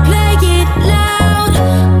 Play it loud,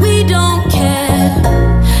 we don't care.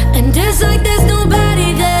 And dance like there's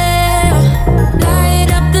nobody there. Light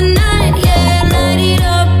up the night, yeah, light it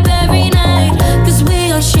up every night. 'Cause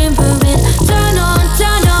we are shimmering, turn on,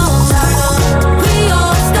 turn on. We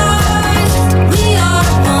are stars, we are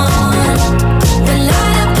one. We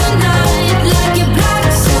light up the night like a black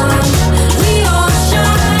sun. We all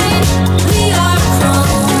shine, we are chrome.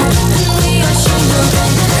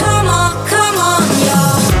 Come on, come on,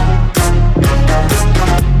 y'all.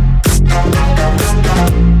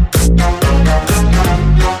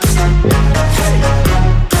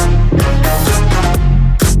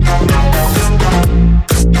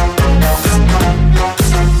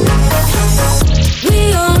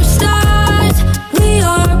 We are stars, we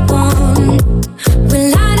are one. We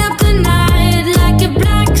light up the night like a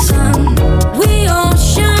black sun. We all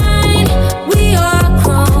shine, we are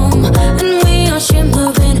chrome, and we are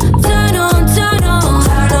shimmering. Turn on, turn on.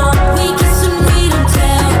 We kiss and we don't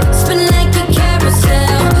tell. Spin like a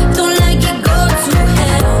carousel. Don't like it, go to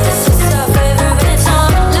hell. This is our favorite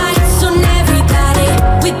song. Lights on everybody.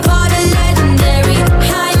 We party legendary.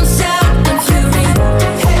 High on sound and fury.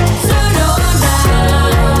 Turn on now.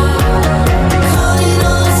 Calling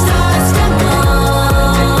all the stars, come on.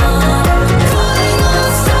 Calling all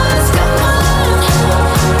the stars, come on. Calling all the stars, come on.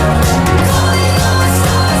 Calling all the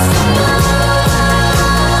stars, come on.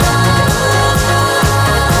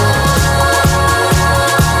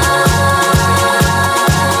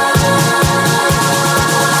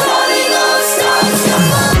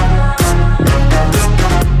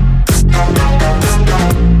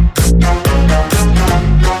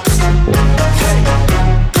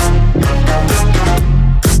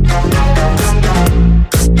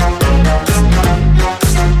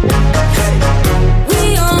 We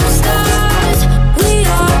are stars, we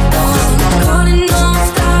are one. Calling all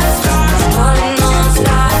stars, stars, calling all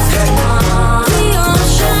stars, come on. We all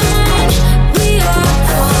shine, we are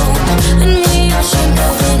chrome, and we are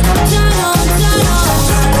shimmering. Turn on, turn on.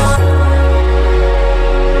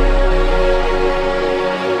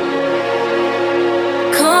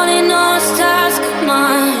 Calling all stars, come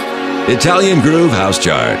on. Italian Groove House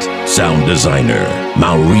Chart. Sound designer,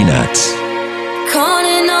 Maurinats.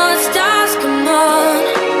 Calling all stars, come on.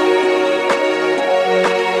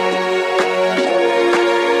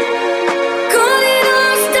 Calling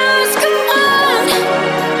all stars, come on.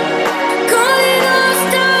 Calling all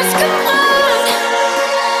stars, come on.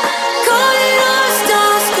 Calling all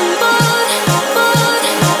stars, come on.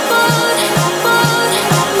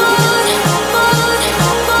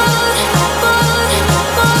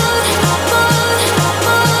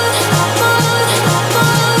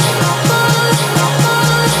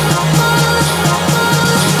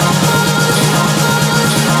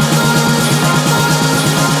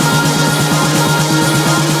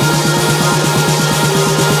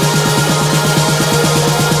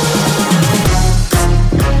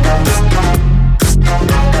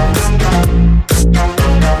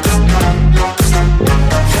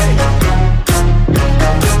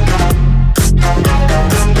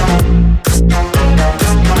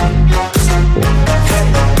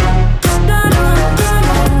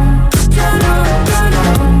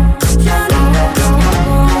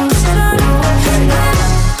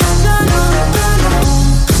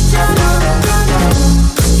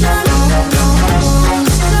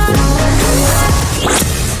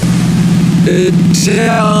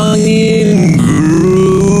 Italian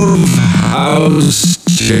Groove House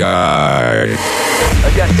Chart.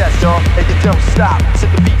 Yes, yes, y'all, and you don't stop. To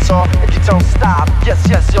the beat, y'all, and you don't stop. Yes,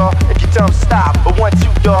 yes, y'all, and you don't stop. 1, 2,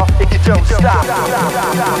 y'all, and you don't stop.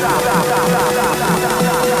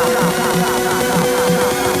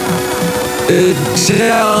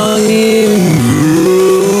 Italian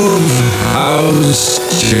Groove House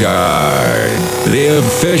Chart. The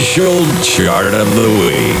official chart of the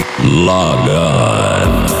week. Log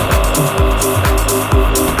on.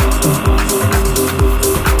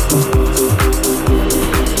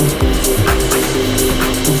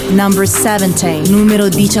 Number 17, numero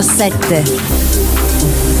 17.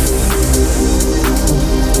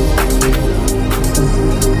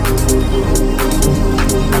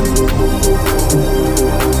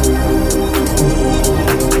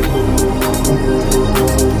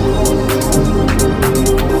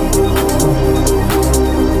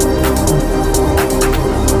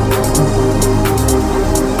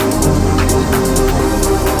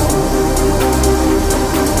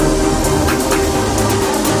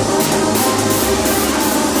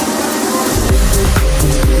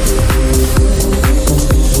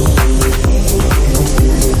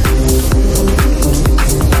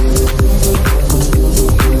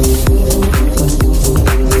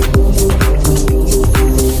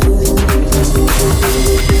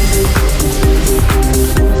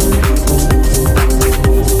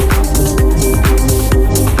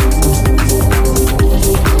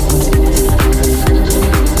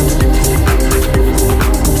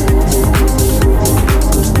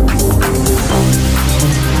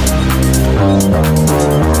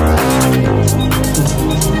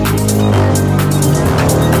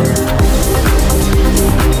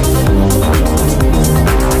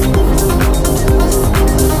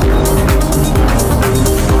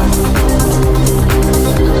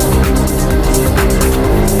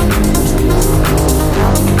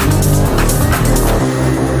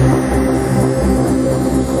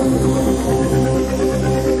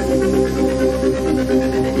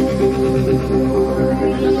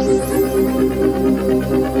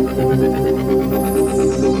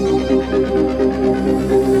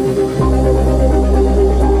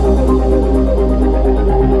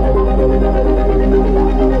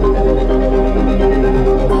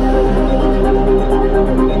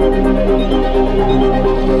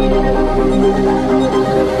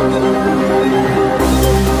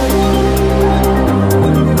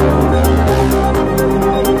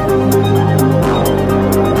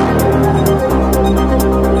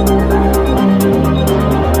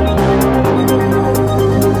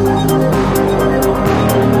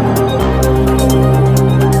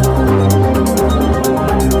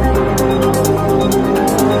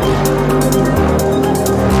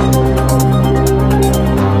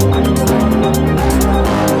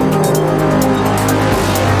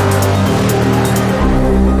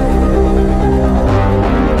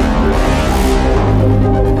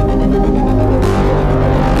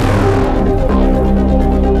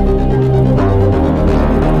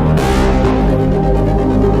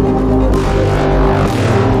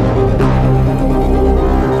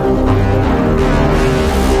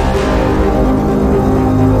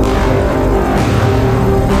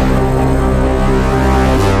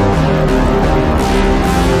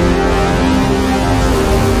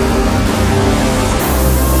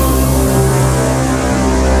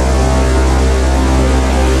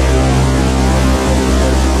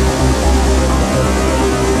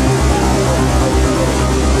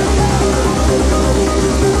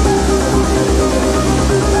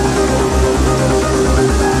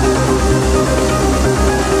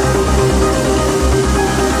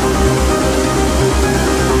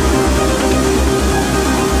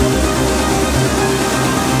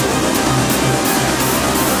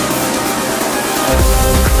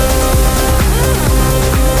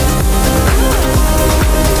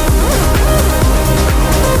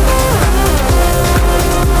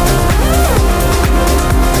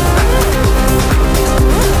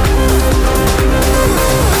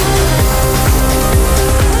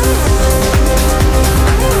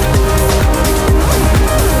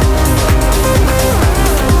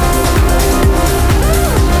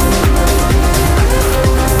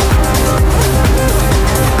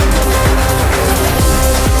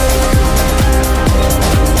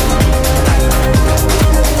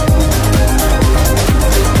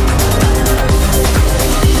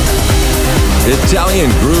 Italian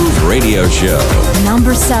Groove Radio Show.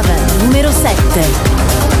 Number 7, numero 7.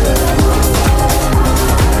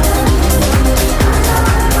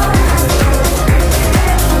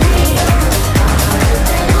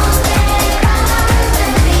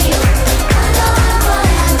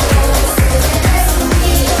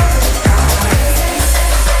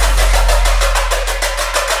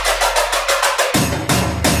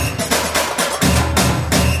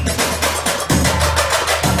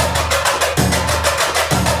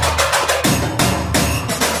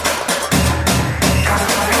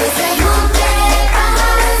 Say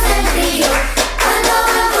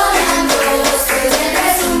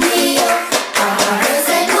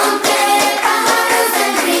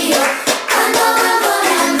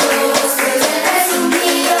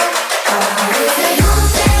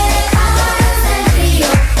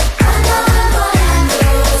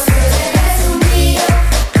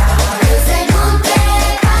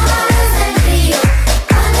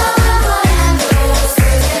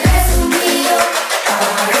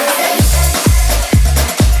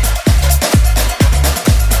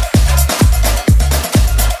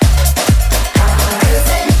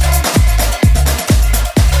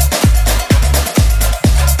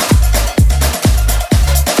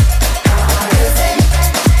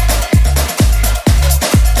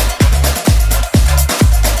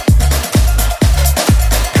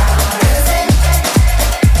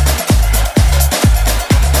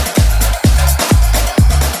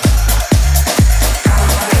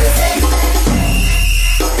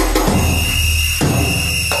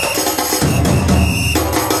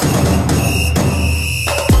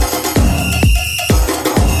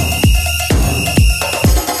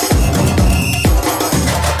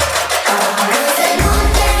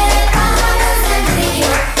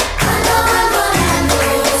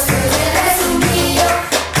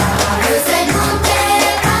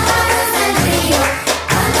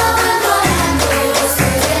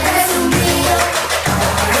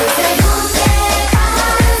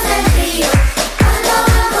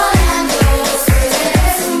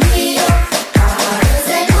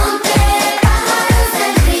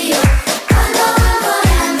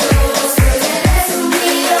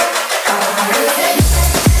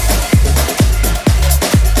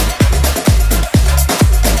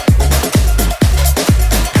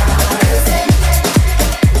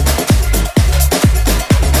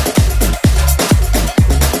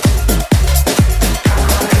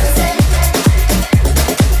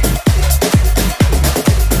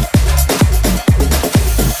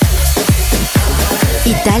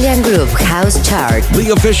Chart.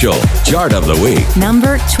 The official chart of the week.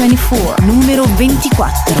 Number 24, numero 24.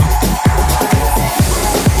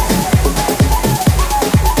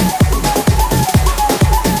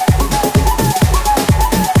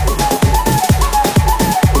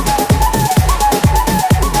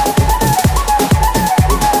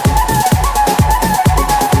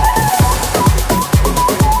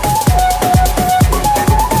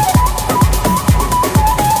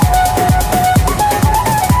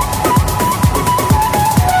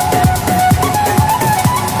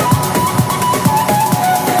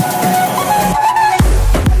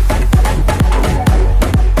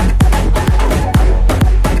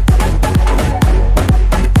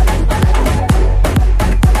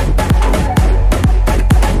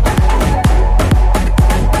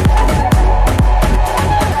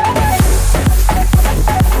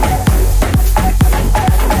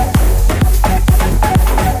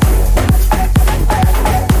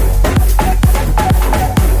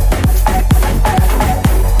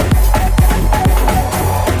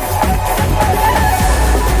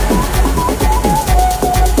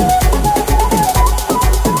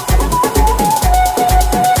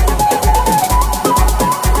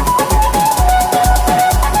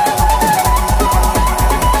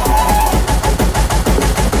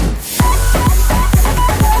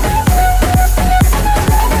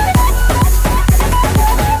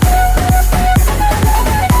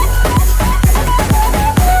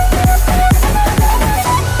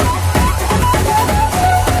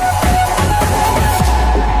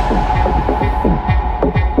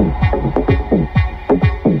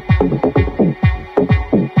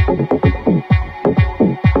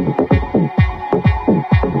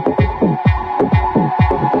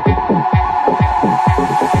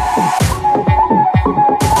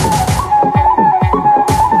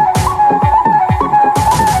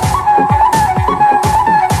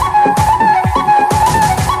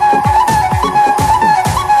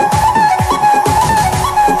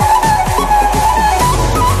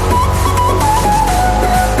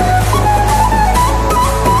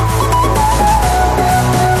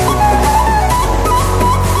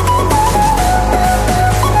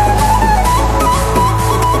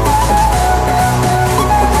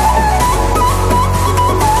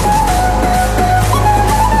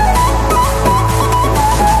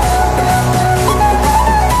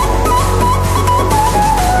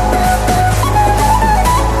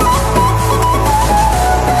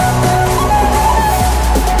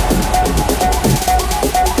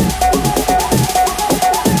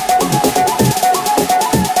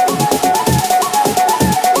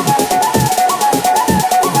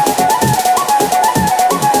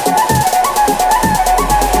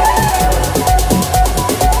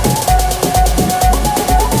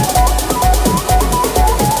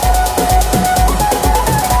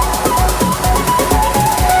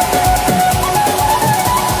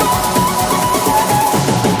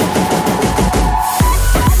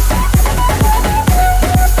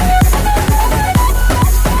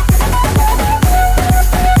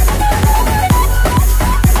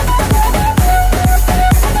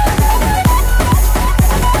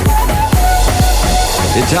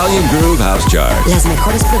 Italian Groove House Chart. Las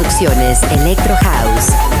mejores producciones Electro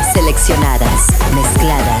House, seleccionadas,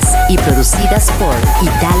 mezcladas y producidas por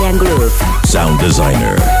Italian Groove. Sound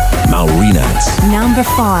designer, Maurinats. Number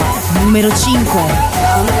 5, numero 5.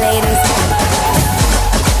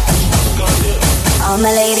 All my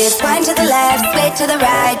ladies, wind to the left, sway to the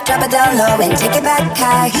right, drop it down low and take it back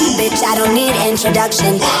high. Bitch, I don't need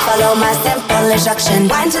introduction. Follow my simple instruction.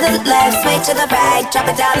 Wind to the left, sway to the right, drop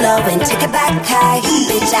it down low and take it back high.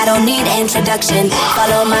 Bitch, I don't need introduction.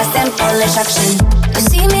 Follow my simple instruction. You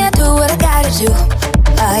see me, I do what I gotta do.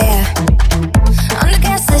 Oh yeah. On the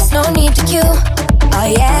gas list, no need to queue. Oh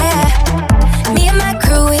yeah. Me and my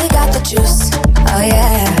crew, we got the juice. Oh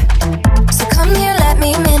yeah. So come here, let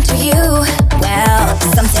me mentor you. Well,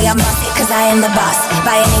 some say I'm bossy cause I am the boss.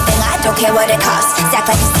 Buy anything, I don't care what it costs. Stack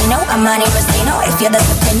like a casino, I'm Monte Rustino. If you're the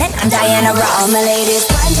dependent, I'm Diana Ross. All my ladies,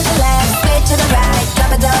 wind to the left, sway to the right,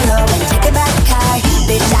 drop it down low and take it back high.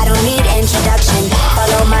 Bitch, I don't need introduction.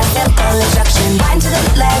 Follow my simple instruction. Wind to the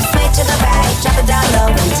left, sway to the right, drop it down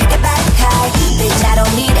low and take it back high. Bitch, I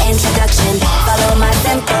don't need introduction. Follow my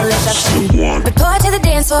simple instruction. Report to the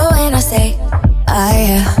dance floor when I say, oh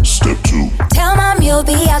yeah. Step 2. Tell mom you'll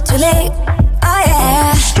be out too late. Oh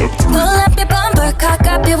yeah. Step 3. Pull up your bumper, cock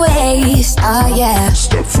up your waist. Oh yeah.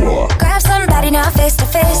 Step 4. Grab somebody now face to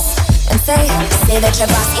face and say that you're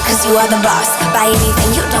bossy cause you are the boss. Buy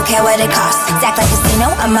anything, you don't care what it costs. Act like a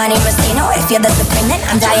casino, I'm Monte Rustino. If you're the supreme, then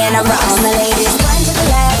I'm Diana Ross. All my ladies, wind to the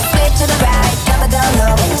left, sway to the right, drop it down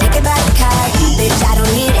low and take it back high. Bitch, I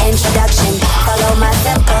don't need introduction. Follow my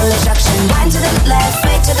simple instruction. Wind to the left,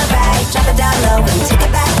 sway to the right. Drop it down low and take it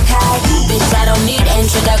back high. Bitch, I don't need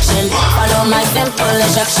introduction. Follow my simple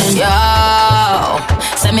instruction. Yo,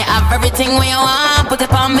 send me up everything when you want, put it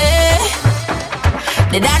on me.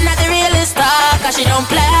 The dad not the realest star, cause she don't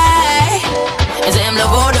play. Is it him love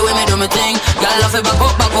all the way me do me thing? Girl love it back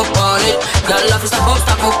up on it. Girl love it stop up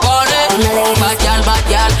on it. Bad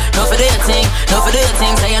girl, no for do your thing, no for do your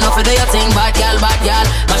thing. Say you no for do your thing, bad girl,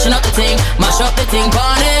 mashing up the thing, mash up the thing,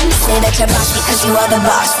 burning. Say that you're boss because you are the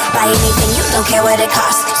boss. Buy anything, you don't care what it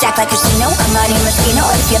costs. Stack like a casino, I'm Marty Moschino.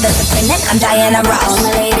 If you're disappointed, I'm Diana Ross. All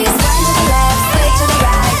my ladies, wind to the left, sway to the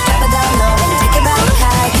right. Drop it down low and take it back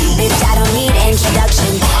high. Bitch, I don't need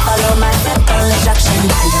introduction. Follow my simple instruction.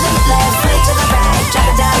 Wind to the left, sway to the right. Drop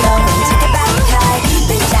it down low and take it back high.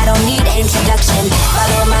 Bitch, I don't need introduction.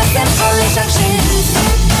 Follow my simple instruction.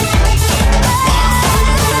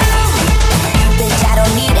 Bitch, I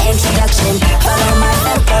don't need introduction. Follow my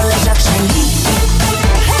simple instruction.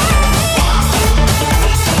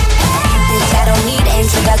 Bitch, I don't need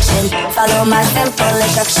introduction. Follow my simple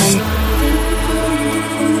instruction.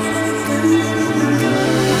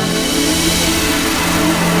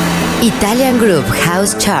 Italian Groove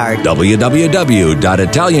House Chart.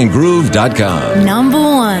 www.italiangroove.com. Number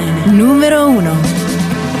 1, numero 1.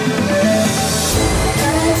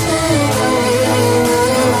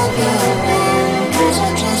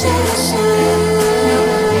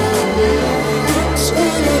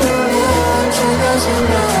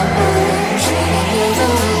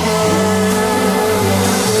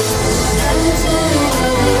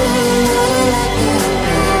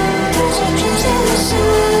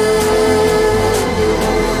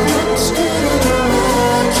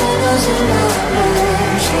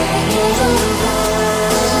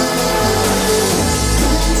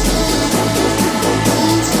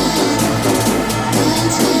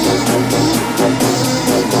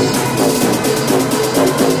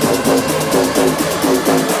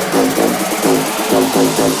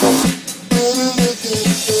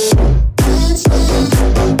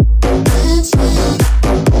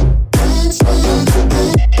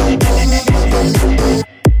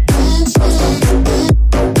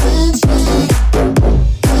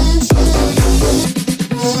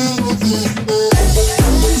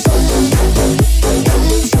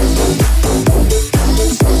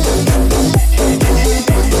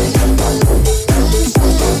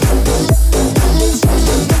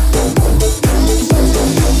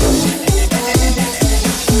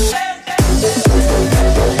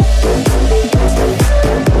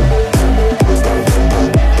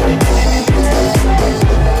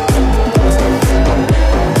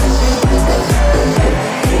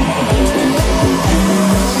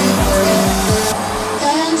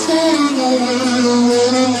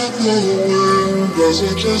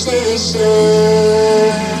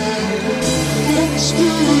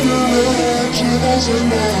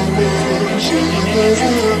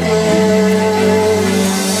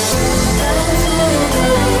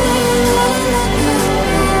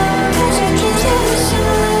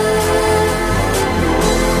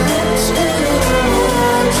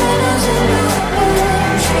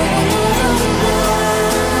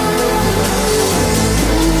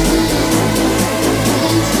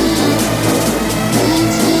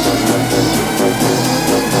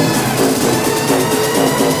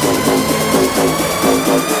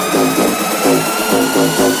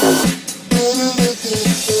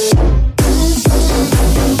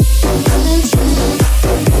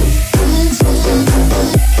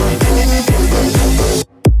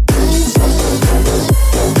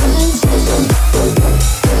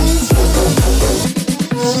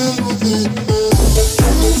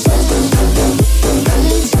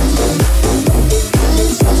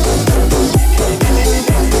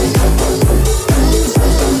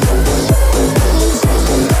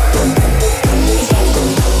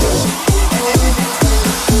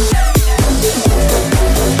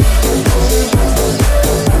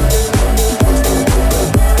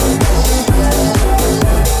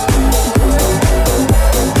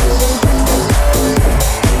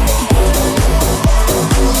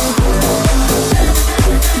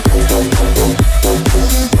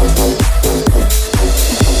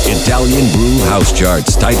 House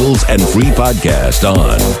charts, titles, and free podcast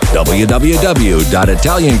on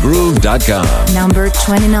www.italiangroove.com. Number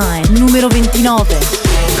 29, numero 29.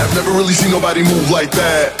 I've never really seen nobody move like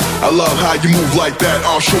that. I love how you move like that.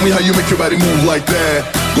 Oh, show me how you make your body move like that.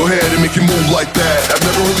 Go ahead and make it move like that. I've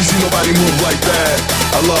never really seen nobody move like that.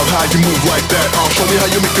 I love how you move like that. Oh, show me how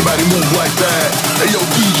you make your body move like that. Hey, yo,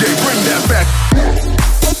 DJ, bring that back.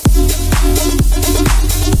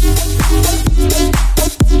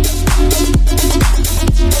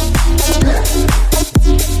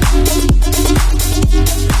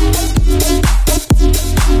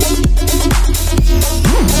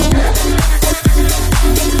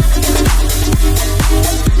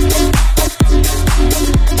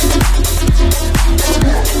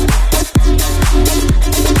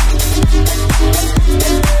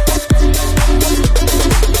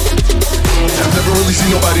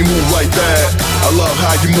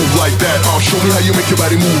 show me how you make your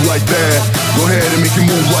body move like that. Go ahead and make it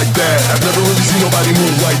move like that. I've never really seen nobody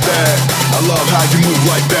move like that. I love how you move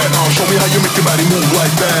like that. Show me how you make your body move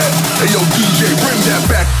like that. Hey yo, DJ, bring that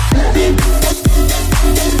back.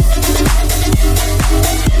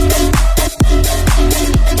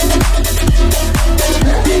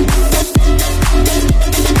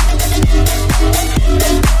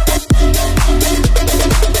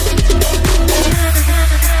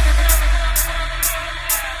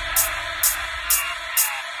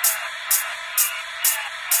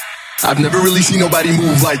 I've never really seen nobody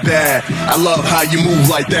move like that. I love how you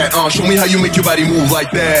move like that. Show me how you make your body move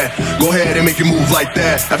like that. Go ahead and make it move like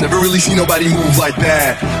that. I've never really seen nobody move like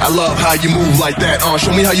that. I love how you move like that.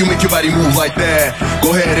 Show me how you make your body move like that.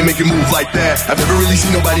 Go ahead and make it move like that. I've never really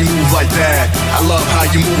seen nobody move like that. I love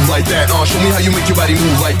how you move like that. Show me how you make your body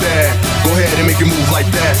move like that. Go ahead and make it move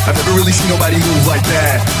like that. I've never really seen nobody move like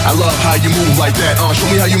that. I love how you move like that. Show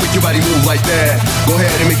me how you make your body move like that. Go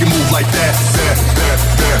ahead and make it move like that.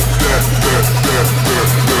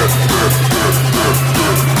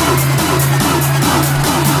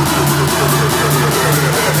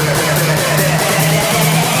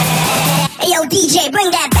 Hey yo, DJ, bring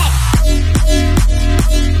that back.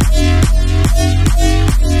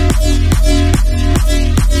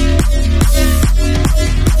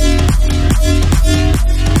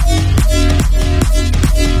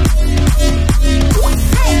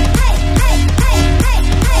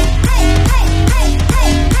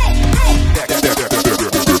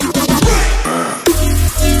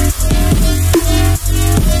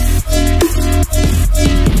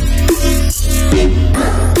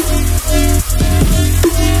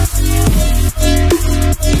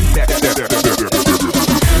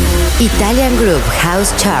 Italian Groove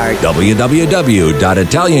House Chart.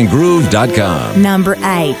 www.italiangroove.com. Number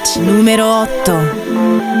 8. Numero 8.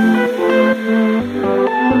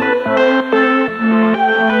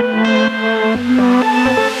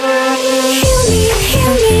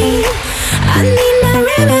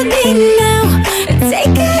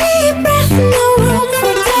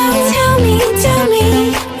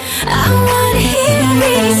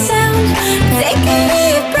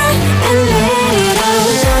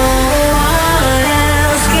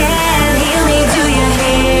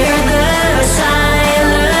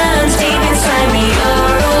 Silence deep inside me,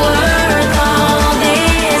 you're a word.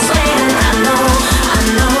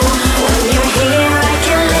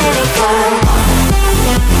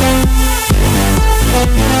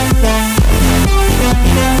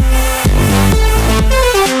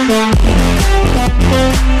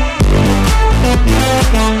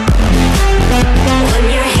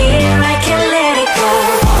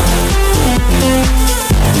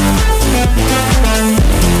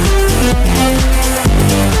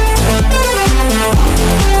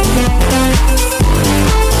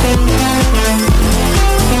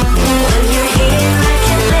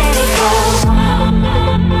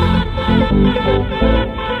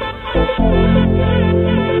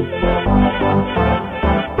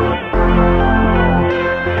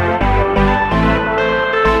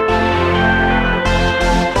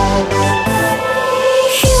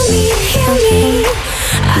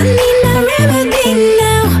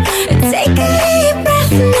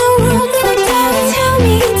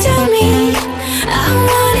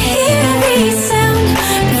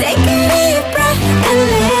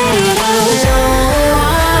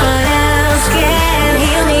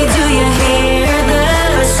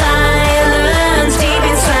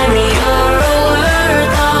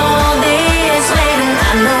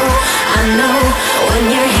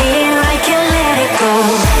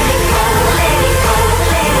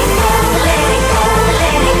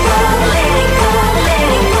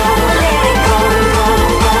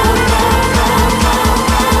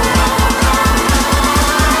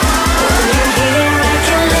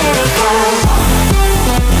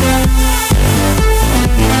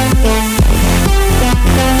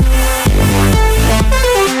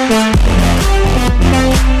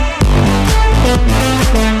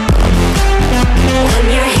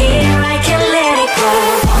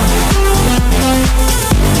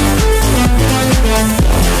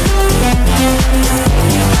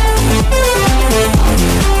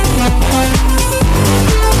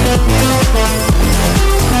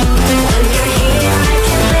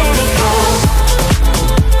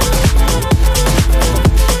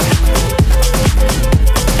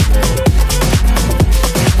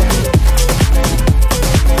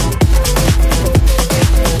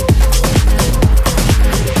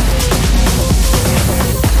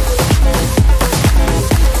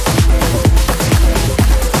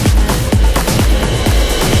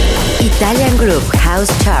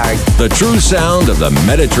 House Chart. The true sound of the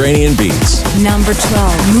Mediterranean beats. Number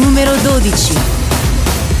 12. Numero 12.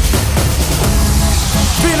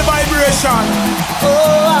 Feel the vibration.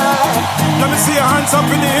 Let me see your hands up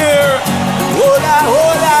in the air. Hola,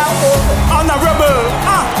 hola, oh. Honorable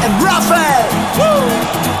and Raphael.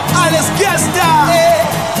 Alles Gesta.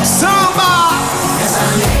 Samba.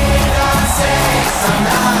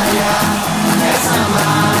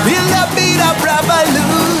 Feel the beat of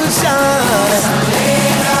revolution.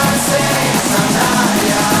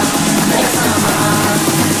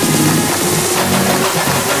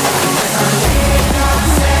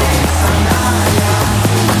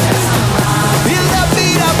 Feel the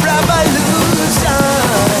beat of revolution.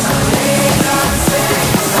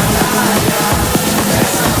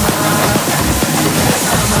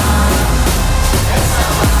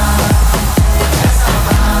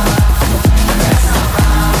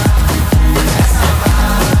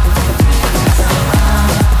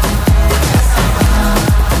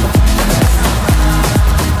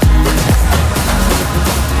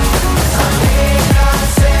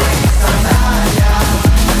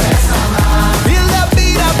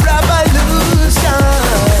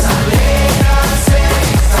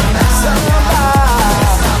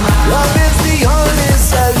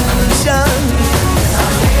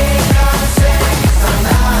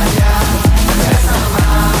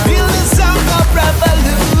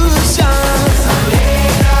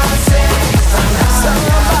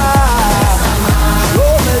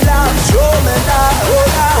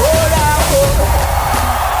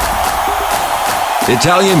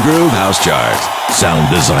 Italian Groove House Chart. Sound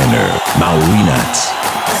designer, Maurinats.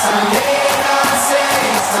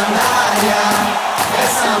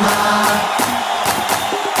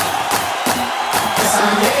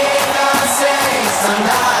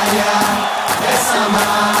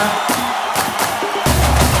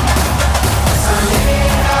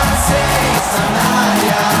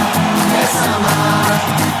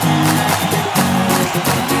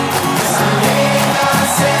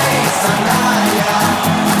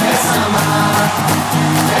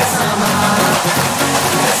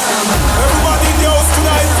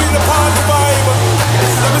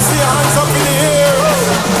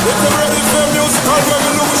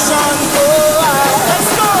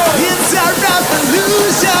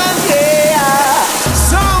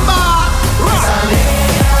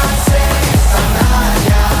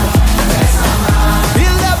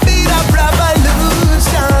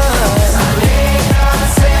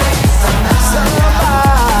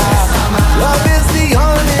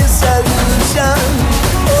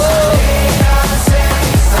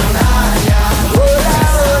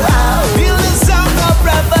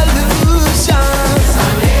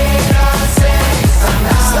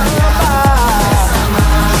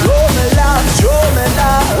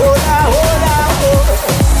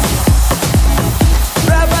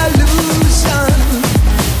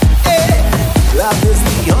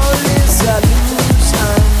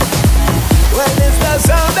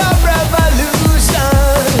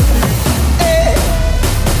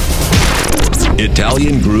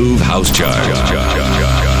 Italian Groove House Chart.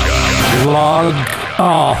 Log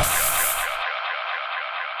off.